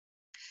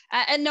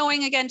 And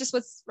knowing, again, just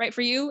what's right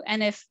for you.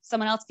 And if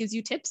someone else gives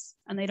you tips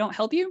and they don't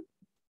help you,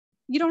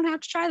 you don't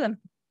have to try them.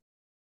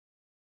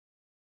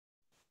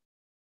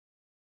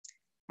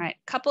 All right,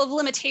 a couple of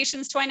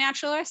limitations to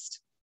iNaturalist.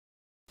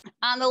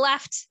 On the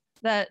left,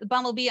 the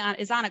bumblebee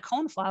is on a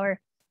coneflower,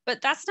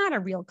 but that's not a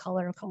real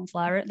color of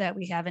coneflower that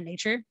we have in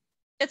nature.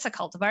 It's a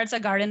cultivar, it's a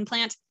garden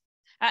plant.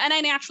 And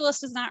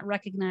iNaturalist does not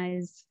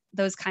recognize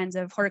those kinds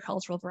of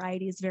horticultural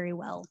varieties very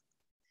well.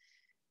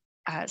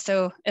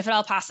 So if at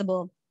all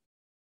possible,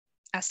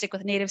 stick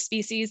with native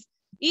species.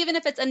 Even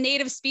if it's a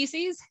native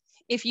species,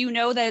 if you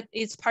know that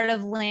it's part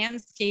of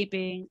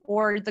landscaping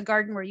or the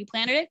garden where you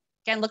planted it,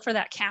 again, look for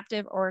that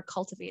captive or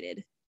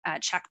cultivated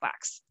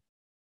checkbox.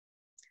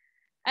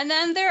 And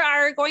then there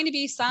are going to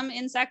be some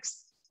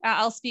insects,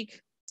 I'll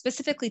speak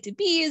specifically to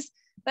bees,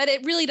 but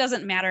it really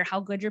doesn't matter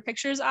how good your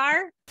pictures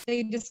are.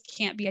 They just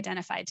can't be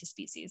identified to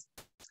species.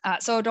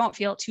 So don't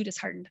feel too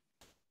disheartened.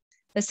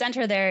 The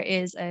center there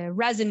is a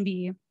resin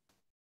bee,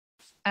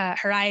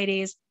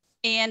 Hyriades,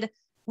 and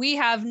we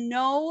have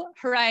no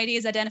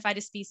Hyriades identified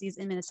as species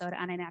in Minnesota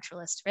on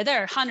iNaturalist. Right?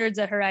 There are hundreds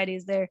of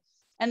Hyriades there,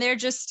 and they're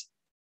just,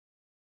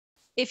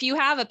 if you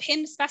have a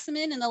pinned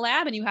specimen in the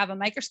lab and you have a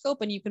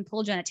microscope and you can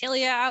pull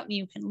genitalia out and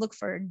you can look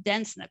for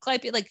dents in the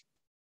clypeus, like,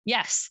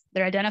 yes,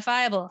 they're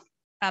identifiable,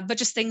 but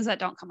just things that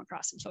don't come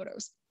across in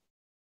photos.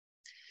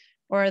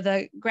 Or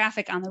the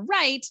graphic on the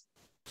right,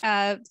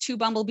 two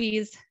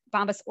bumblebees,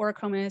 Bombus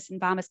oricomis and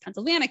Bombus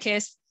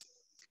pennsylvanicus,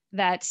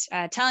 that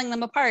telling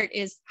them apart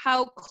is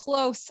how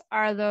close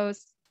are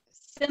those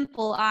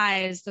simple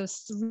eyes, those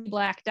three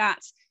black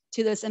dots,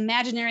 to this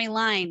imaginary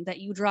line that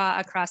you draw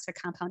across their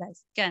compound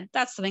eyes. Again,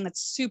 that's something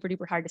that's super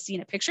duper hard to see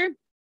in a picture.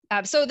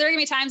 So there are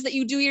gonna be times that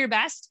you do your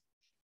best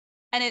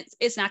and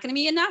it's not gonna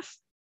be enough,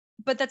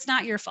 but that's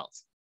not your fault.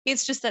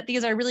 It's just that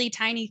these are really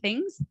tiny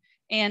things,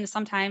 and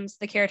sometimes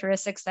the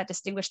characteristics that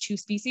distinguish two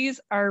species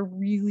are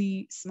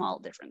really small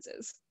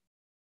differences.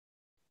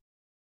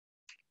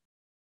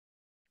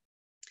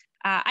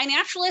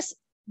 iNaturalist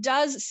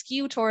does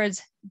skew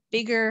towards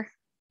bigger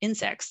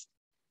insects.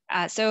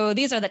 So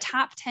these are the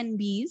top 10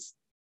 bees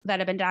that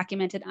have been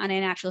documented on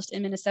iNaturalist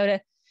in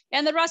Minnesota.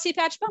 And the rusty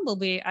patch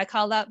bumblebee I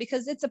called out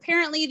because it's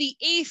apparently the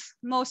 8th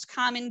most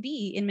common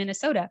bee in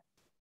Minnesota.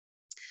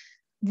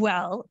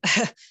 Well,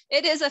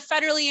 it is a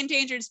federally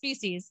endangered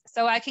species,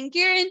 so I can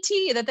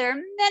guarantee that there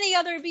are many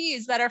other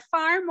bees that are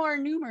far more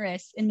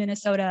numerous in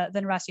Minnesota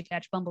than rusty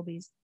patch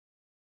bumblebees.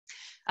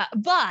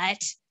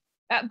 But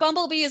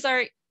bumblebees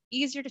are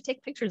easier to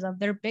take pictures of.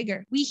 They're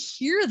bigger. We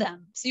hear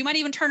them, so you might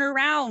even turn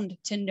around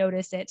to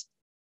notice it.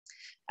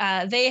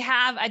 They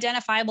have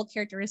identifiable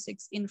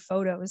characteristics in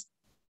photos.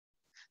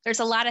 There's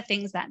a lot of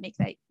things that make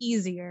that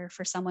easier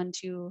for someone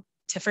to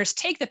first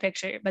take the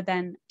picture, but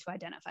then to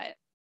identify it.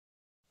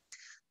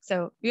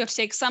 So you have to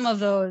take some of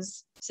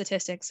those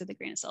statistics with a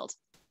grain of salt.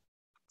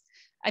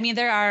 I mean,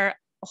 there are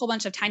a whole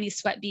bunch of tiny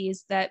sweat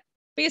bees that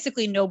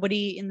basically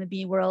nobody in the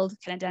bee world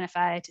can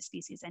identify to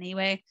species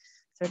anyway.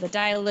 So the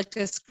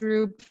Dialectus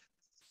group,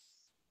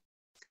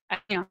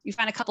 you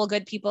find a couple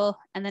good people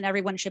and then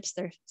everyone ships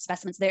their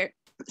specimens there.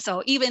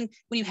 So even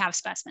when you have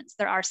specimens,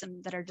 there are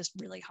some that are just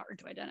really hard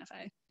to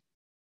identify.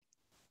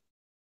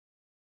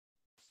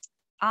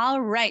 All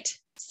right,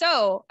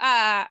 so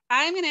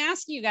I'm gonna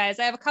ask you guys,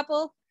 I have a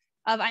couple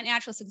of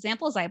iNaturalist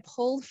examples I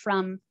pulled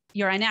from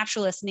your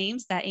iNaturalist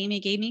names that Amy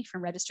gave me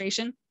from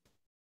registration.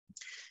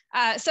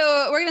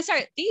 So we're gonna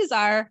start. These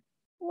are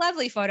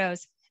lovely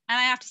photos. And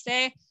I have to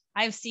say,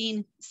 I've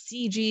seen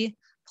CG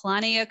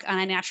Pollinator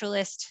on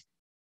iNaturalist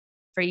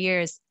for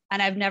years,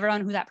 and I've never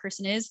known who that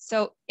person is.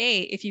 So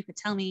A, if you could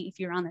tell me if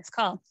you're on this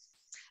call.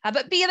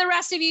 But B, the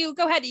rest of you,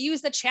 go ahead,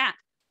 use the chat.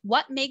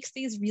 What makes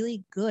these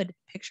really good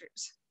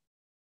pictures?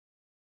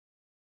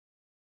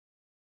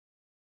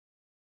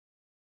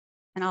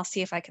 And I'll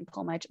see if I can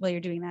pull my, while you're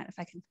doing that, if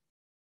I can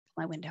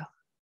pull my window.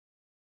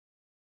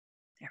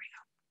 There we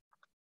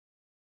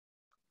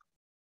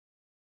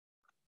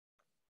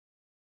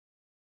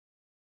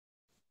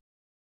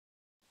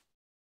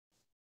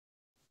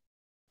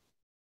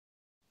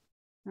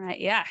go. All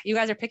right, yeah, you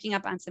guys are picking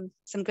up on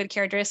some good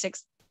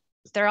characteristics.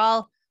 They're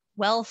all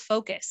well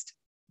focused.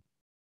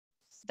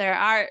 There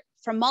are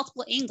from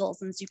multiple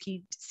angles, and so you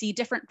can see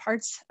different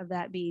parts of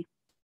that bee.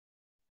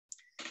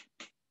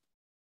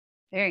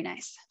 Very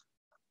nice.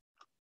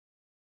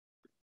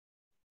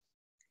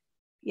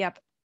 Yep,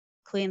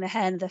 clean the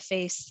head, the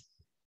face.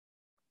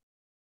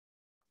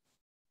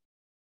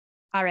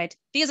 All right,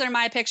 these are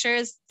my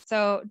pictures,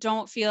 so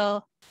don't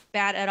feel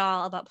bad at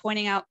all about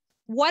pointing out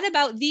what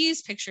about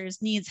these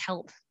pictures needs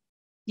help.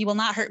 You will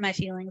not hurt my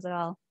feelings at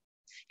all.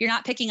 You're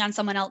not picking on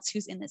someone else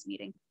who's in this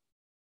meeting.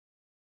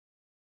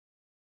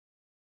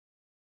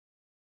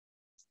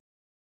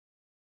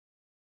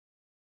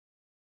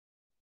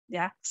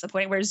 Yeah, it's the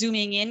point where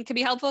zooming in could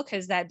be helpful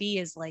because that bee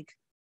is like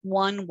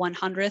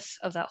 1/100th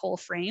of that whole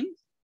frame.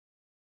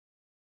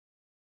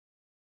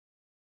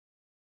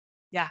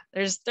 Yeah,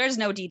 there's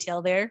no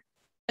detail there.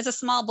 It's a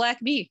small black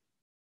bee.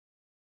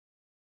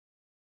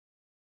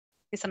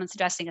 Is someone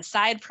suggesting a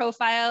side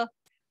profile,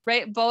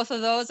 right? Both of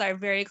those are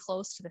very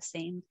close to the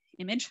same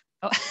image.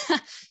 Oh,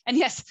 and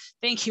yes,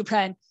 thank you,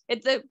 Bren.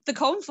 The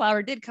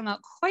coneflower did come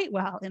out quite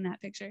well in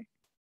that picture.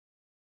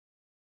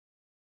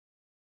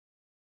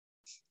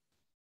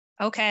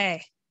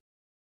 Okay,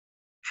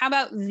 how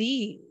about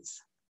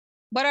these?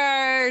 What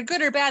are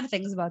good or bad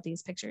things about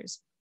these pictures?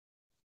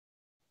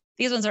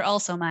 These ones are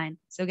also mine.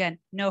 So again,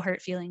 no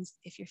hurt feelings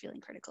if you're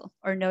feeling critical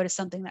or notice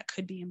something that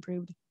could be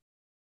improved.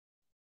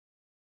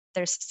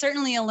 There's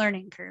certainly a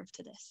learning curve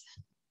to this.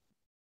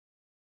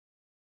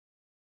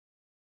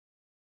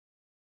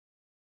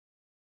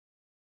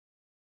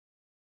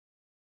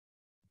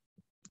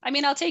 I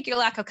mean, I'll take your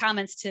lack of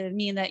comments to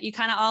mean that you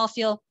kind of all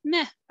feel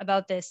meh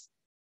about this.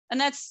 And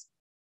that's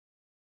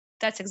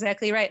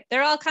exactly right.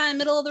 They're all kind of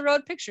middle of the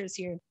road pictures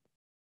here.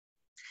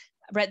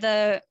 Right,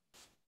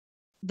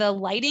 the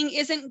lighting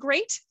isn't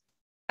great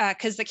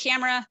because the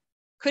camera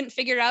couldn't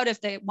figure out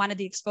if they wanted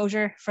the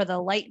exposure for the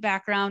light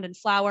background and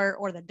flower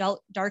or the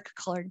dark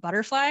colored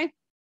butterfly.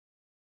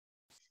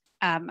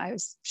 I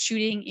was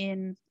shooting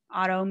in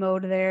auto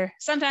mode there.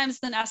 Sometimes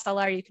in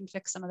SLR you can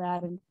fix some of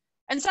that,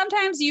 and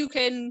sometimes you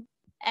can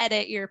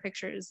edit your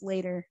pictures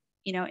later,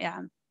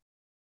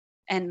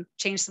 and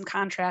change some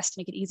contrast to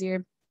make it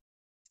easier.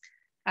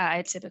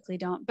 I typically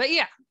don't, but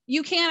yeah,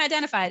 you can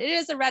identify it. It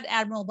is a red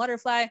admiral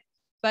butterfly,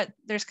 but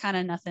there's kind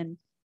of nothing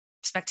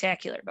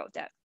spectacular about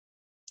that.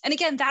 And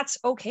again, that's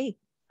okay.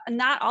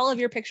 Not all of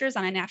your pictures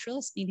on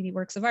iNaturalist need to be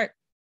works of art.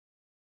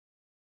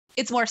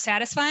 It's more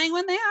satisfying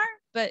when they are,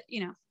 but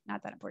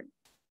not that important.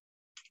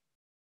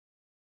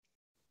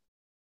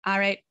 All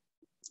right,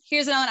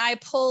 here's another one I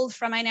pulled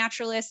from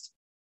iNaturalist.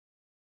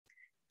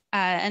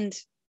 And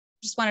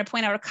just want to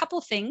point out a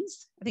couple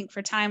things. I think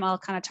for time, I'll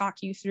kind of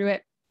talk you through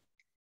it.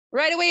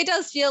 Right away, it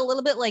does feel a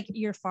little bit like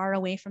you're far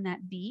away from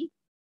that bee,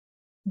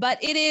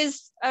 but it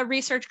is a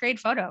research grade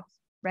photo,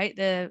 right?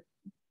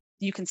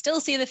 You can still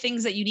see the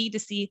things that you need to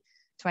see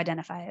to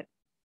identify it.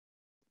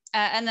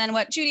 And then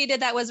what Judy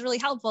did that was really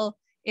helpful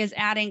is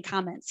adding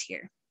comments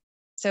here.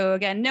 So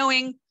again,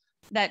 knowing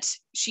that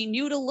she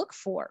knew to look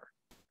for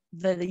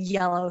the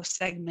yellow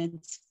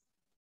segments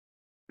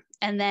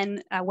and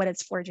then what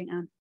it's foraging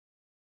on.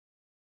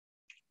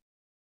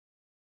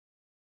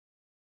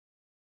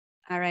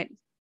 All right.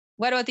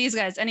 What about these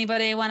guys?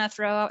 Anybody want to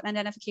throw out an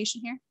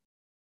identification here?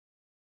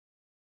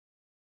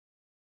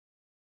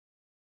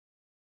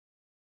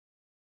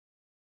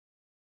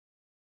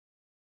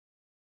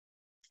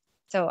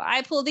 So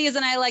I pull these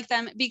and I like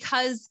them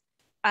because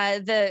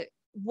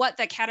what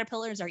the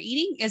caterpillars are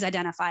eating is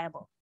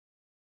identifiable.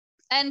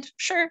 And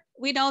sure,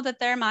 we know that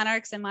they're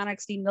monarchs and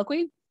monarchs feed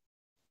milkweed.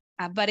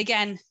 But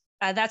again,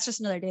 that's just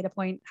another data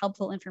point,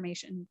 helpful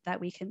information that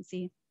we can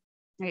see.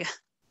 Yeah.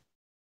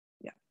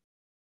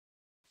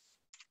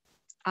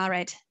 All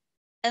right.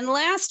 And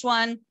last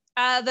one,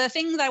 the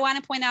thing that I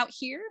want to point out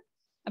here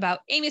about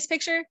Amy's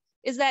picture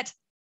is that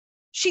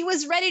she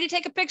was ready to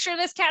take a picture of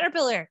this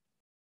caterpillar,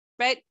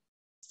 right?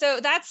 So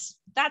that's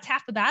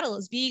half the battle,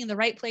 is being in the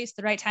right place,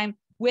 the right time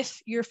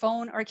with your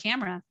phone or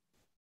camera.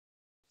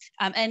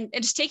 And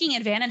just taking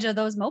advantage of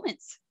those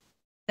moments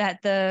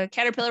that the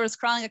caterpillar was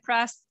crawling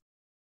across.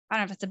 I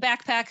don't know if it's a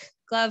backpack,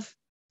 glove,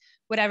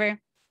 whatever.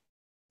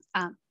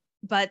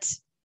 But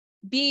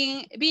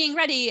being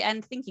ready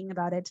and thinking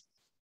about it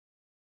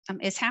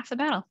is half the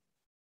battle.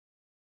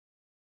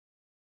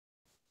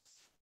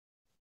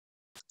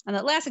 And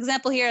the last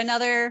example here,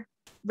 another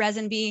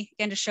resin bee,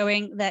 again, just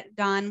showing that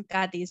Don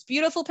got these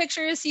beautiful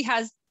pictures. He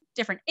has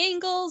different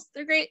angles.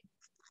 They're great.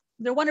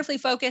 They're wonderfully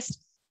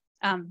focused,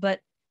 but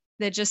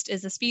that just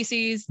is a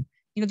species.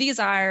 You know, these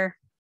are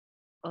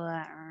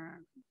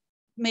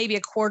maybe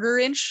a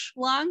 1/4 inch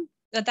long.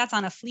 That's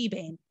on a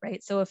fleabane,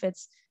 right? So if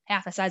it's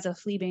half the size of a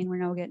fleabane, we're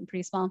now getting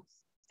pretty small.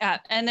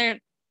 And they're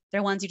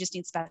ones you just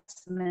need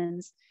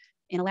specimens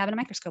in a lab and a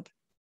microscope.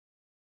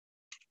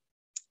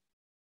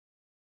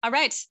 All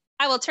right,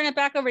 I will turn it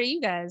back over to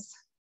you guys.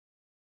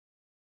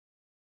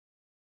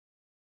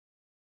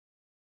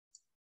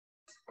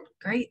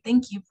 Great,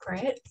 thank you,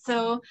 Britt.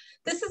 So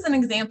this is an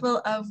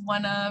example of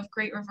one of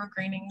Great River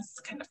Greening's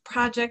kind of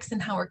projects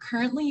and how we're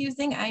currently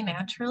using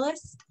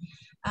iNaturalist.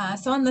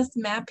 So on this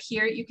map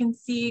here, you can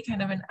see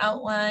kind of an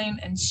outline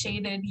and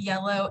shaded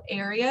yellow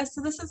area. So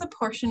this is a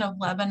portion of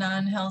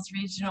Lebanon Hills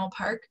Regional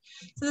Park.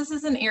 So this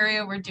is an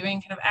area we're doing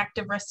kind of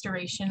active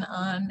restoration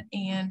on,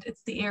 and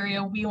it's the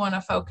area we want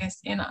to focus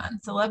in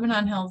on. So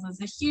Lebanon Hills is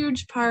a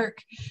huge park,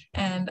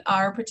 and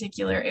our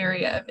particular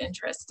area of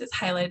interest is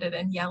highlighted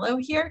in yellow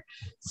here.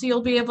 So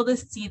you'll be able to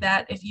see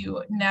that if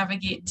you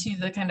navigate to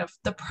the kind of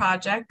the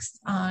projects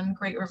on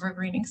Great River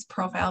Greening's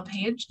profile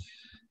page.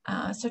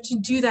 So to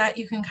do that,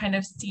 you can kind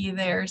of see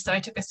there. So I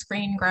took a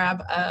screen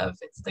grab of,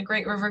 it's the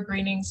Great River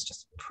Greening's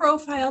just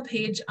profile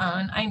page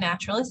on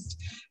iNaturalist.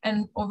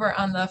 And over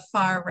on the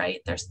far right,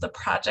 there's the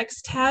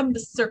projects tab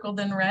circled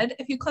in red.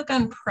 If you click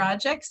on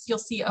projects, you'll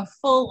see a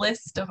full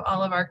list of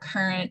all of our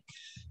current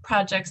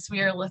projects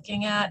we are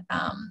looking at.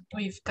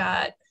 We've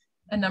got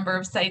a number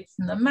of sites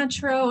in the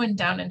metro and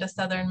down into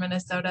southern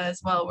Minnesota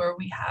as well, where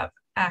we have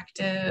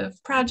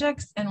active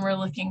projects and we're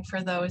looking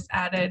for those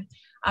added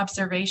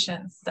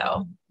observations.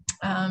 So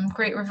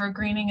Great River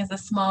Greening is a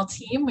small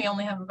team. We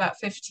only have about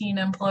 15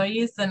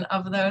 employees, and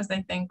of those,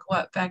 I think,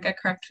 what, Becca,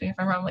 correct me if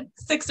I'm wrong, like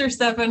 6 or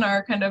 7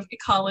 are kind of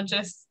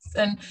ecologists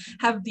and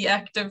have the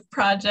active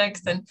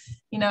projects. And,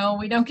 you know,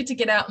 we don't get to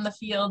get out in the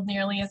field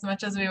nearly as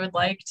much as we would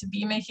like to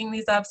be making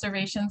these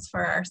observations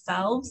for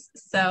ourselves.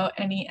 So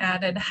any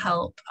added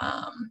help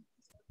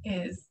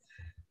is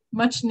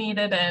much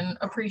needed and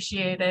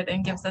appreciated,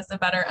 and gives us a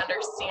better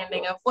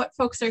understanding of what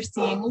folks are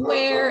seeing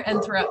where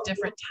and throughout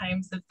different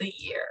times of the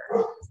year.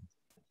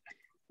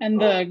 And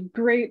the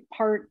great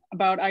part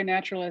about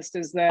iNaturalist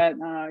is that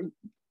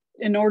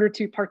in order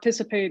to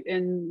participate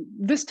in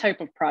this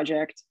type of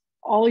project,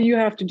 all you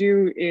have to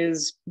do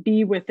is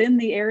be within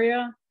the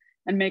area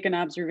and make an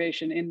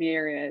observation in the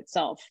area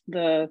itself.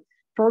 The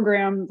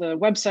program, the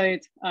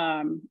website,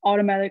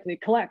 automatically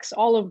collects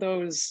all of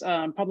those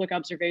public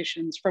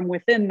observations from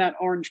within that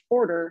orange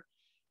border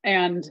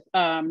and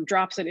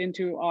drops it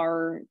into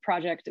our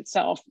project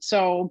itself.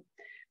 So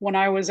when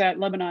I was at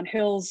Lebanon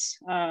Hills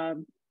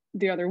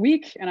the other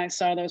week and I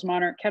saw those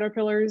monarch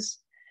caterpillars,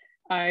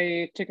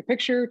 I took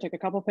a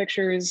couple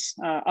pictures,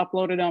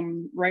 uploaded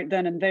them right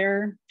then and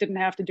there. Didn't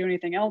have to do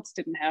anything else,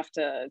 didn't have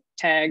to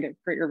tag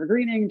Great River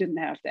Greening, didn't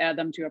have to add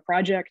them to a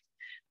project.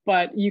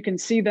 But you can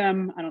see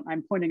them,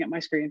 I'm pointing at my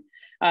screen.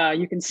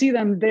 You can see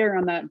them there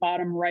on that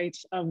bottom right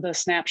of the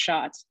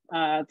snapshot.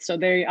 So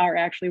they are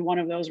actually one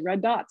of those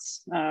red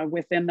dots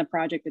within the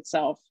project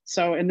itself.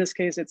 So in this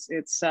case,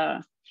 it's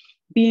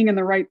being in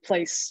the right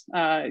place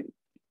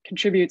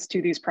contributes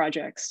to these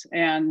projects.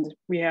 And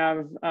we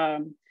have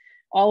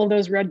all of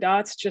those red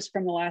dots just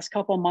from the last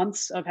couple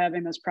months of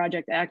having this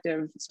project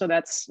active. So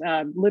that's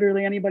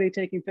literally anybody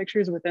taking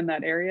pictures within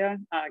that area,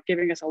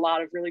 giving us a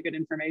lot of really good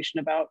information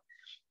about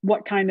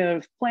what kind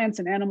of plants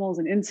and animals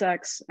and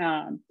insects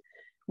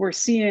we're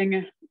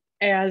seeing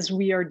as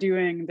we are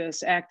doing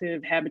this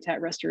active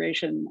habitat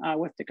restoration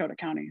with Dakota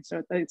County.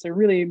 So it's a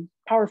really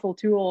powerful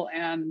tool.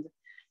 And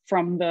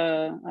from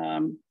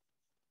the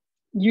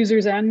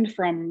user's end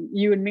from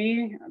you and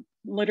me,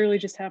 literally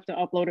just have to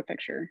upload a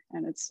picture,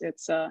 and it's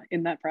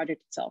in that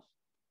project itself.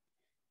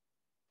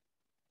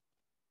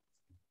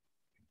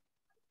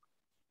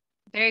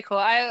 Very cool.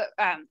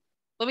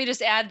 Let me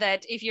just add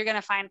that if you're going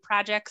to find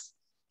projects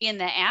in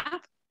the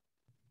app,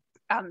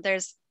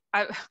 there's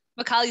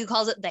Macaulay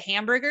calls it the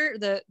hamburger,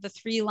 the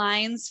 3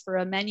 lines for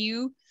a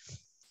menu.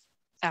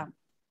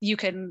 You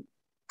can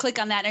click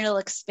on that and it'll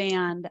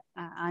expand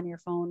on your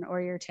phone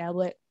or your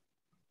tablet.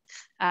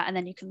 And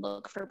then you can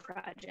look for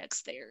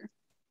projects there.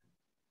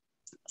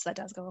 So that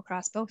does go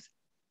across both.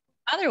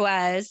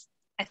 Otherwise,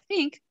 I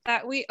think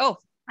that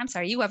I'm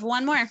sorry, you have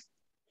one more.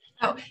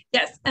 Oh,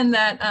 yes, and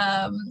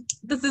that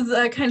this is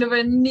a kind of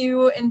a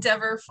new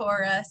endeavor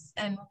for us,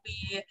 and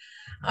we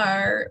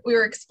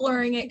were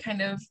exploring it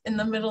kind of in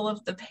the middle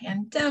of the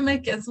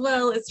pandemic, as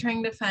well as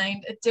trying to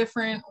find a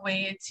different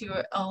way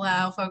to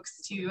allow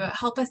folks to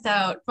help us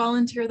out,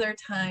 volunteer their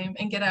time,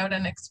 and get out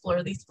and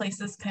explore these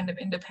places kind of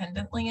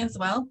independently as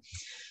well.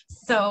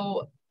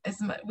 So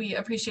we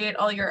appreciate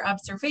all your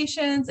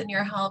observations and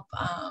your help,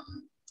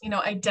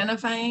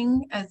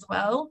 identifying as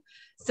well.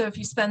 So if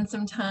you spend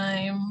some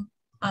time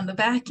on the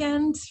back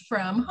end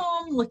from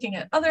home, looking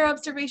at other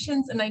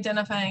observations and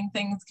identifying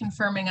things,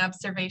 confirming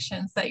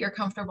observations that you're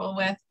comfortable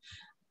with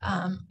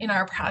in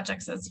our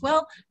projects as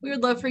well, we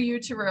would love for you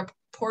to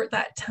report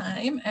that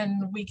time,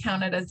 and we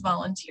count it as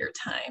volunteer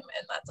time.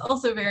 And that's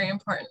also very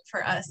important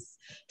for us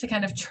to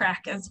kind of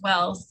track as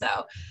well. So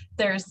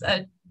there's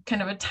a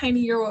kind of a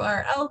tiny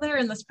URL there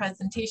in this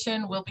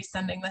presentation. We'll be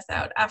sending this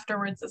out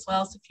afterwards as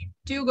well. So if you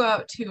do go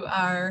out to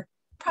our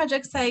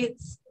project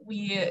sites,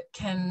 we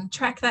can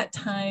track that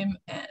time,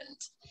 and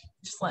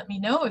just let me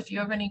know if you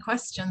have any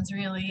questions,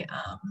 really.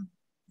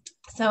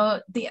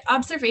 So the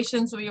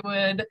observations we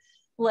would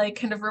like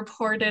kind of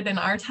reported in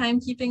our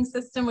timekeeping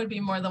system would be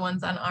more the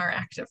ones on our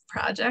active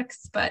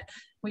projects, but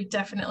we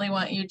definitely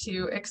want you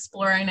to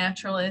explore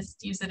iNaturalist,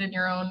 use it in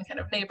your own kind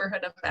of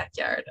neighborhood and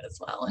backyard as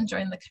well, and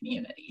join the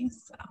community.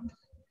 So.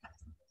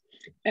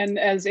 And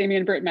as Amy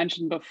and Britt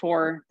mentioned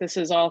before, this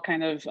is all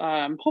kind of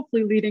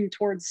hopefully leading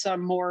towards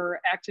some more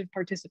active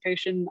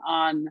participation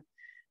on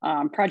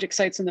project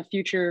sites in the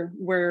future,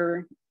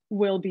 where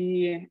we'll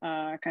be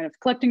kind of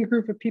collecting a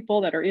group of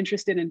people that are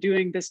interested in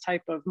doing this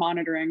type of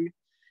monitoring,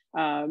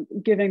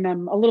 giving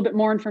them a little bit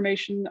more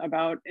information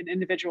about an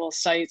individual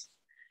site,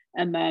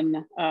 and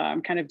then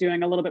kind of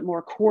doing a little bit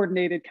more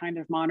coordinated kind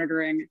of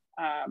monitoring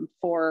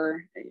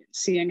for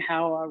seeing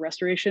how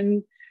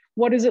restoration,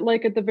 what is it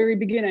like at the very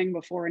beginning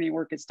before any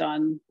work is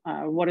done?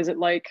 What is it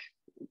like?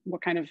 What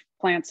kind of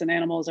plants and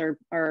animals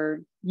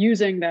are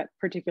using that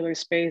particular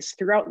space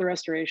throughout the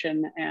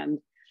restoration and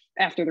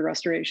after the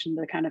restoration,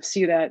 to kind of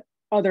see that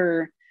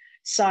other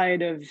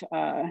side of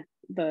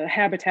the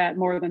habitat,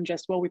 more than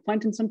just, well, we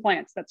planted some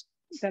plants.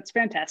 That's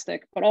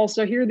fantastic. But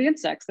also here are the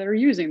insects that are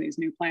using these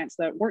new plants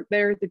that weren't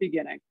there at the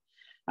beginning.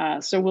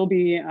 So we'll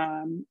be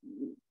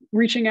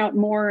reaching out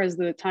more as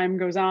the time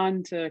goes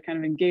on to kind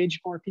of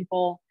engage more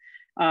people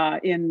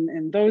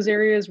in those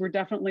areas.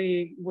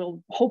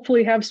 We'll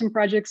hopefully have some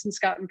projects in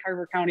Scott and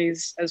Carver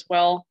counties as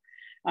well.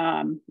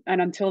 And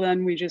until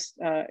then, we just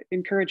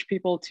encourage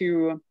people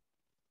to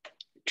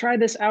try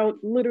this out.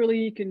 Literally,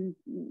 you can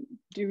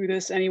do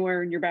this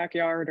anywhere in your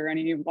backyard or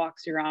any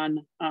walks you're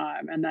on.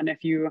 And then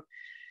if you,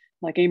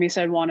 like Amy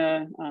said, want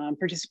to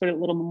participate a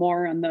little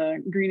more on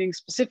the greening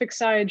specific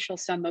side, she'll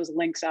send those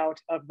links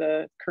out of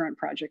the current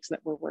projects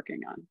that we're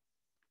working on.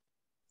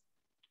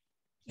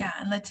 Yeah,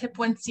 and the tip,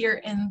 once you're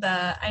in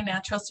the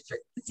iNaturalist,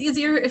 it's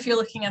easier if you're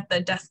looking at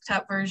the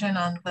desktop version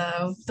on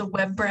the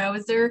web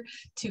browser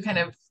to kind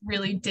of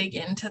really dig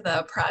into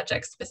the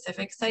project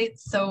specific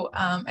sites. So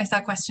I saw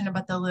a question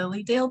about the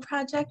Lilydale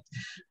project.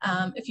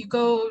 If you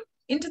go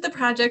into the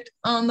project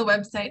on the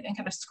website and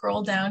kind of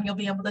scroll down, you'll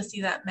be able to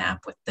see that map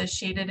with the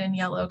shaded in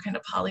yellow kind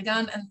of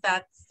polygon, and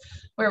that's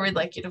where we'd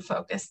like you to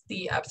focus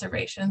the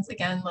observations.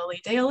 Again,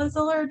 Lilydale is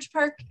a large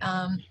park,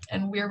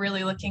 and we're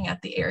really looking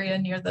at the area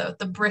near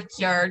the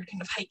Brickyard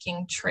kind of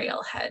hiking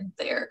trailhead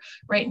there,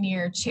 right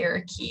near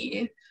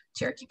Cherokee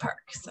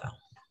Park. So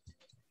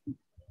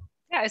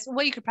yeah,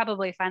 well, you could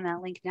probably find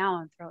that link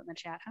now and throw it in the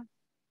chat, huh?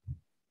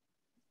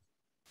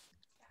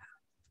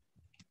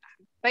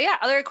 But yeah,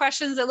 other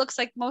questions, it looks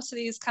like most of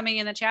these coming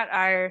in the chat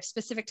are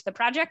specific to the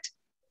project.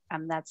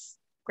 That's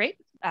great.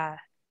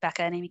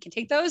 Becca and Amy can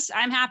take those.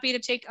 I'm happy to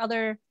take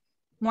other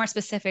more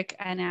specific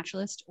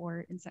iNaturalist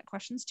or insect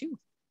questions too.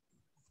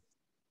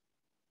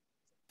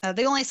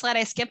 The only slide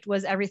I skipped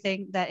was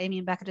everything that Amy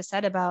and Becca just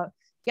said about,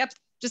 yep,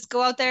 just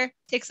go out there,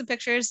 take some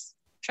pictures,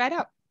 try it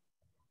out.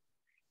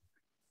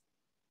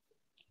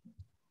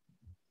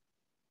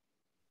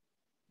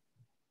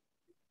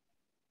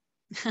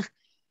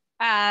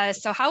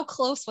 So how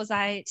close was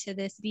I to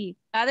this bee?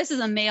 This is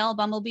a male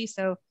bumblebee,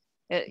 so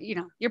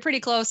you're pretty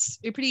close.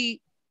 You're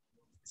pretty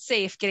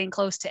safe getting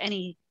close to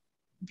any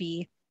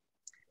bee,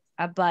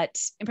 but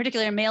in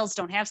particular, males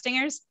don't have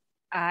stingers.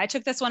 I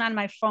took this one on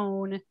my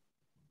phone,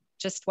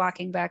 just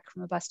walking back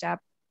from a bus stop.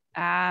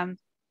 I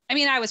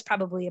mean, I was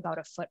probably about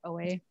a foot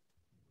away.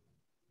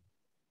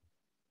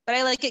 but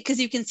I like it because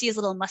you can see his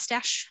little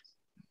mustache.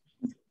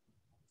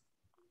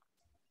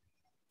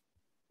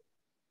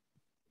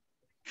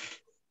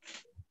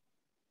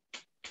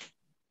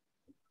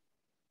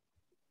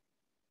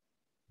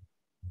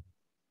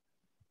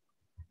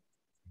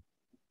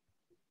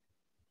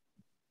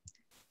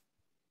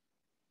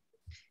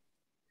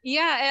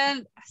 Yeah,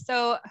 and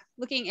so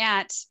looking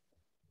at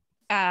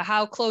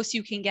how close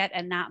you can get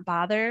and not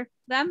bother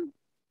them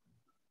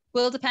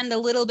will depend a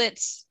little bit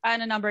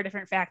on a number of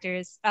different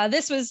factors.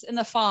 This was in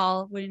the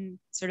fall when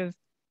sort of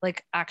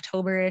like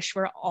October-ish,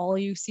 where all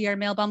you see are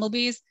male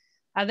bumblebees.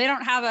 They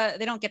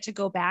don't get to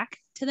go back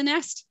to the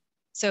nest,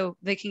 so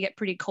they can get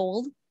pretty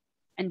cold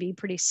and be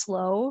pretty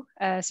slow,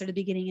 sort of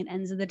beginning and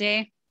ends of the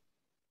day.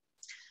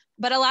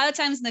 But a lot of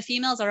times when the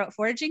females are out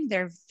foraging,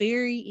 they're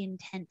very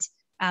intent.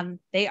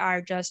 They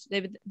are just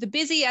the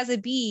busy as a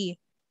bee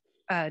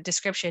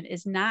description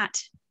is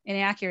not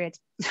inaccurate.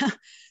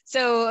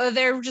 So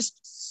they're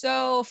just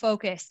so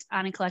focused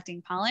on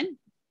collecting pollen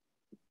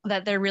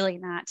that they're really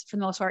not, for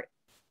the most part,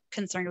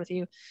 concerned with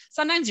you.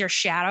 Sometimes your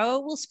shadow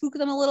will spook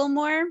them a little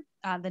more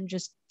than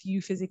just you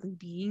physically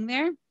being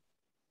there.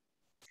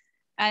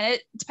 And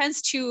it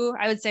depends too,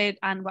 I would say,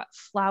 on what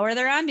flower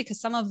they're on, because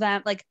some of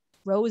them, like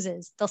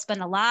roses, they'll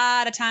spend a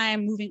lot of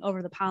time moving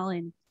over the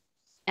pollen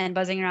and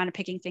buzzing around and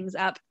picking things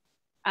up.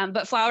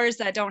 But flowers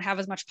that don't have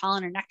as much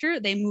pollen or nectar,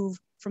 they move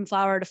from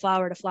flower to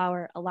flower to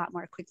flower a lot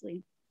more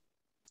quickly.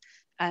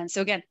 And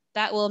so again,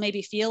 that will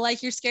maybe feel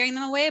like you're scaring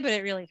them away, but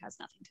it really has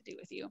nothing to do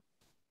with you.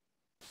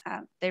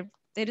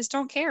 They just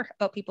don't care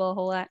about people a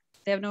whole lot.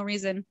 They have no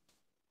reason.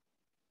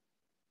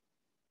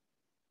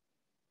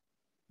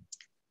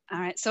 All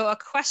right, so a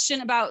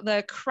question about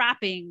the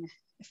cropping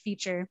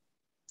feature.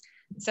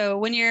 So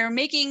when you're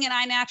making an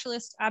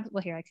iNaturalist,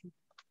 well, here I can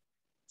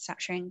stop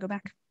sharing and go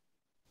back.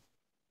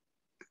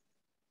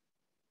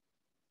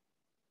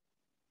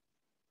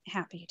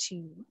 Happy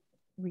to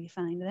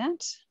re-find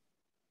that.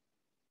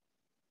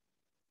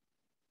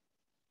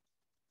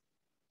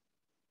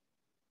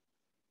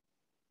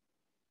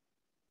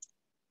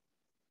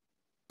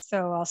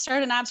 So I'll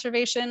start an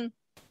observation,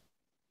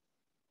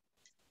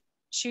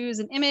 choose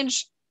an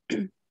image.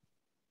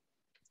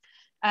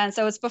 And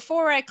so it's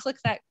before I click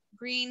that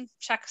green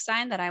check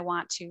sign that I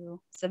want to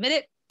submit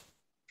it.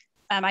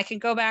 I can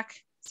go back.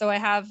 So I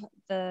have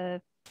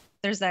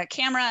there's that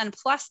camera and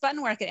plus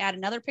button where I could add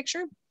another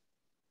picture,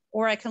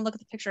 or I can look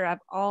at the picture I've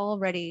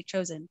already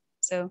chosen.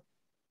 So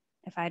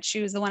if I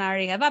choose the one I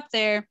already have up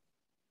there,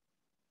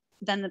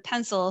 then the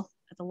pencil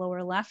at the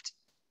lower left,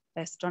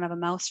 I just don't have a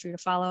mouse for you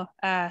to follow.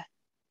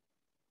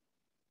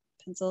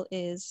 Pencil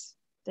is,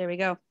 there we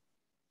go.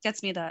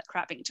 Gets me the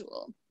cropping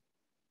tool.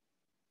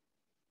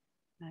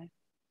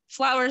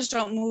 Flowers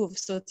don't move,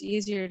 so it's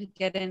easier to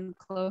get in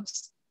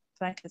close,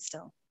 but I could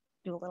still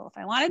do a little if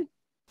I wanted.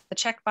 The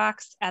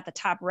checkbox at the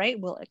top right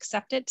will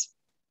accept it.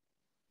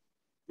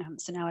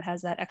 So now it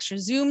has that extra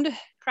zoomed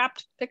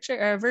cropped picture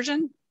or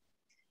version.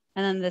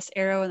 And then this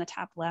arrow in the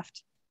top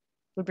left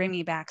would bring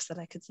me back so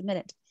that I could submit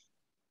it.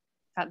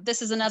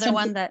 This is another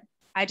one that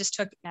I just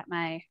took at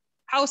my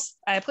house.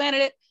 I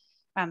planted it.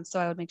 So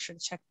I would make sure to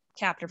check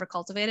capped or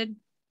cultivated.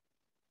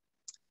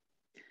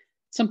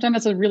 Sometimes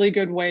that's a really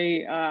good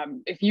way.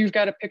 If you've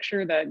got a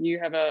picture that you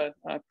have a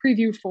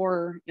preview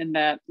for in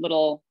that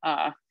little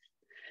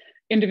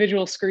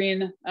individual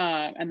screen,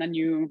 and then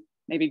you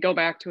maybe go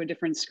back to a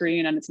different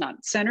screen and it's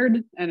not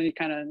centered, and you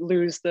kind of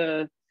lose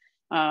the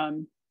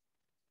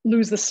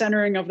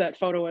centering of that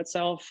photo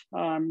itself.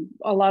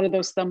 A lot of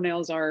those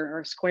thumbnails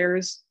are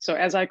squares. So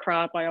as I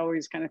crop, I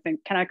always kind of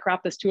think, can I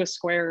crop this to a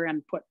square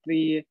and put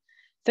the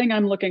thing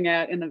I'm looking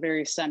at in the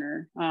very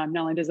center? Not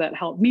only does that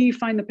help me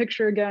find the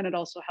picture again, it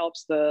also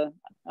helps the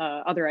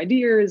other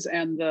ideas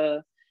and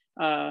the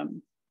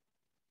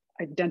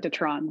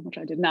Identitron, which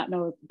I did not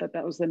know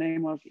that was the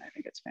name of. I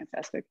think it's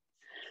fantastic.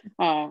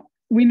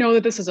 We know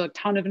that this is a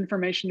ton of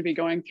information to be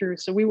going through,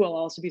 so we will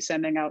also be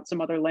sending out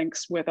some other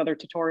links with other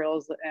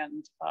tutorials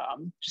and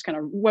just kind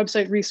of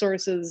website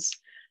resources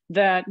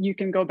that you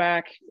can go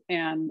back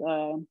and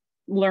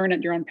learn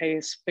at your own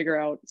pace, figure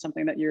out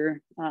something that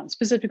you're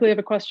specifically have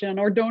a question on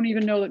or don't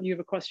even know that you have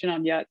a question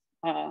on yet.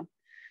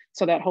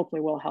 So that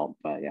hopefully will help.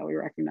 But yeah, we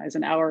recognize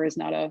an hour is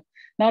not a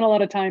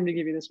lot of time to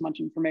give you this much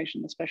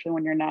information, especially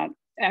when you're not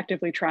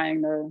actively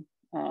trying the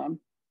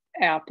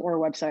app or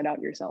website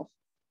out yourself.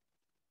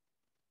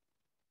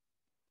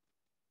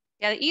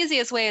 Yeah, the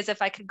easiest way is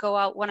if I could go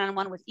out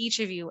one-on-one with each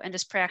of you and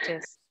just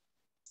practice.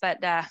 But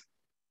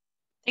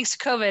thanks to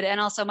COVID and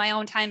also my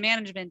own time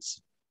management,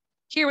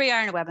 here we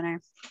are in a webinar.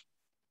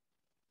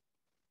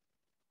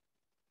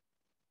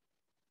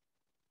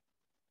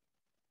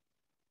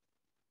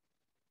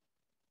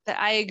 But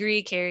I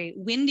agree, Carrie.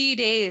 Windy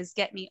days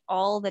get me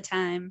all the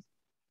time.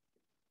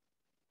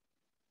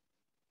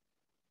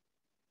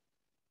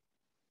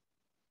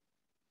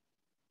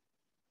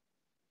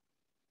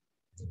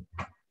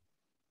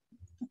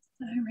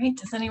 All right,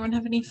 does anyone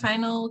have any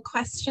final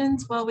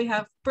questions? Well, we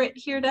have Britt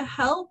here to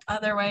help.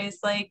 Otherwise,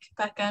 like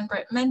Becca and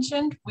Britt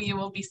mentioned, we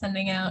will be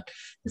sending out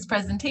this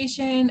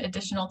presentation,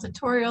 additional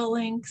tutorial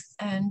links,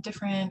 and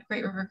different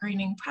Great River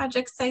Greening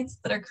project sites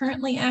that are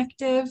currently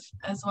active,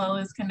 as well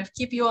as kind of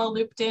keep you all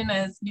looped in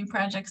as new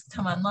projects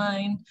come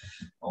online,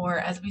 or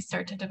as we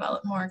start to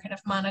develop more kind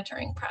of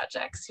monitoring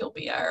projects. You'll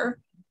be our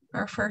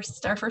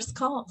first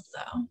call.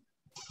 So.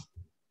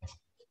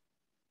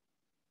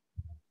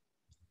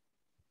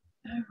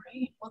 All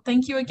right. Well,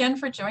 thank you again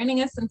for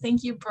joining us, and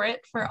thank you,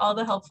 Britt, for all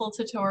the helpful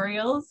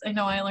tutorials. I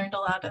know I learned a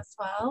lot as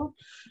well.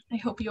 I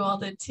hope you all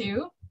did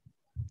too.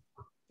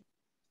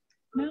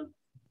 No?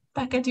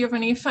 Becca, do you have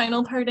any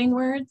final parting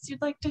words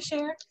you'd like to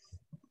share?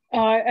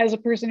 As a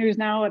person who's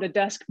now at a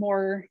desk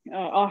more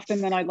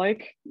often than I'd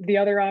like, the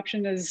other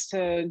option is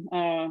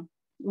to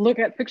look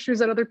at pictures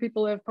that other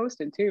people have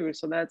posted too.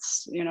 So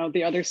that's, you know,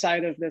 the other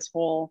side of this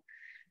whole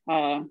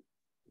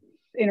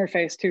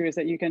interface too, is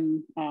that you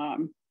can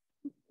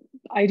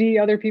ID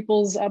other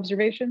people's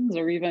observations,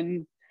 or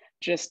even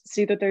just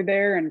see that they're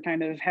there and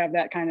kind of have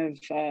that kind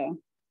of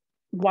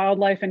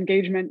wildlife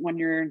engagement when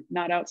you're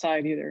not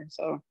outside either.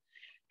 So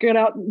get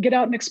out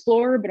and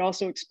explore, but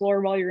also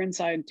explore while you're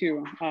inside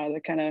too.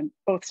 The kind of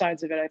both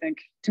sides of it, I think,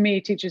 to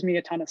me, teaches me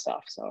a ton of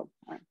stuff. So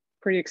I'm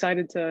pretty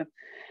excited to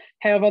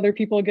have other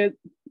people get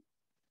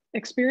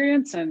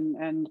experience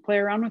and play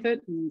around with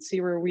it and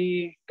see where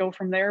we go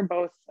from there,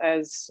 both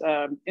as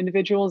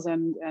individuals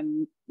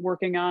and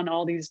working on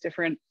all these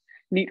different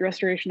neat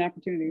restoration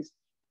opportunities.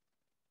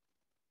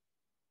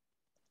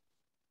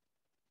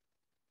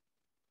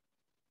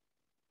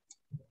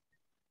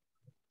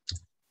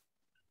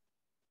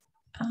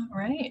 All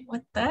right,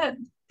 with that,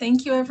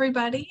 thank you,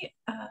 everybody.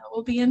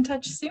 We'll be in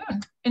touch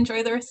soon.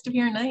 Enjoy the rest of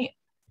your night.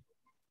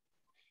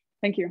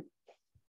 Thank you.